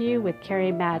interview with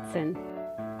Carrie Madsen.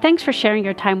 Thanks for sharing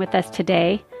your time with us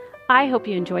today. I hope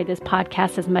you enjoyed this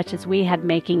podcast as much as we had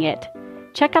making it.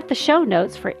 Check out the show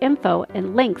notes for info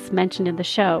and links mentioned in the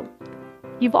show.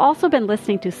 You've also been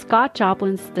listening to Scott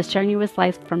Joblin's The Strenuous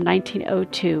Life from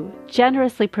 1902,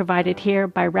 generously provided here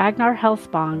by Ragnar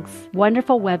Hellspong's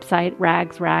wonderful website,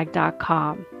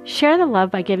 ragsrag.com. Share the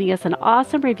love by giving us an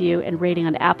awesome review and rating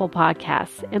on Apple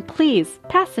Podcasts. And please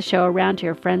pass the show around to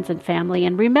your friends and family.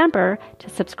 And remember to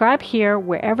subscribe here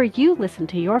wherever you listen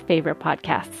to your favorite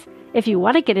podcasts. If you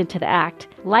want to get into the act,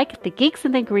 like the Geeks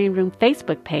in the Green Room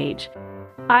Facebook page.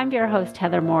 I'm your host,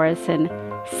 Heather Morrison.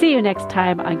 See you next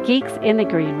time on Geeks in the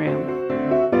Green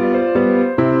Room.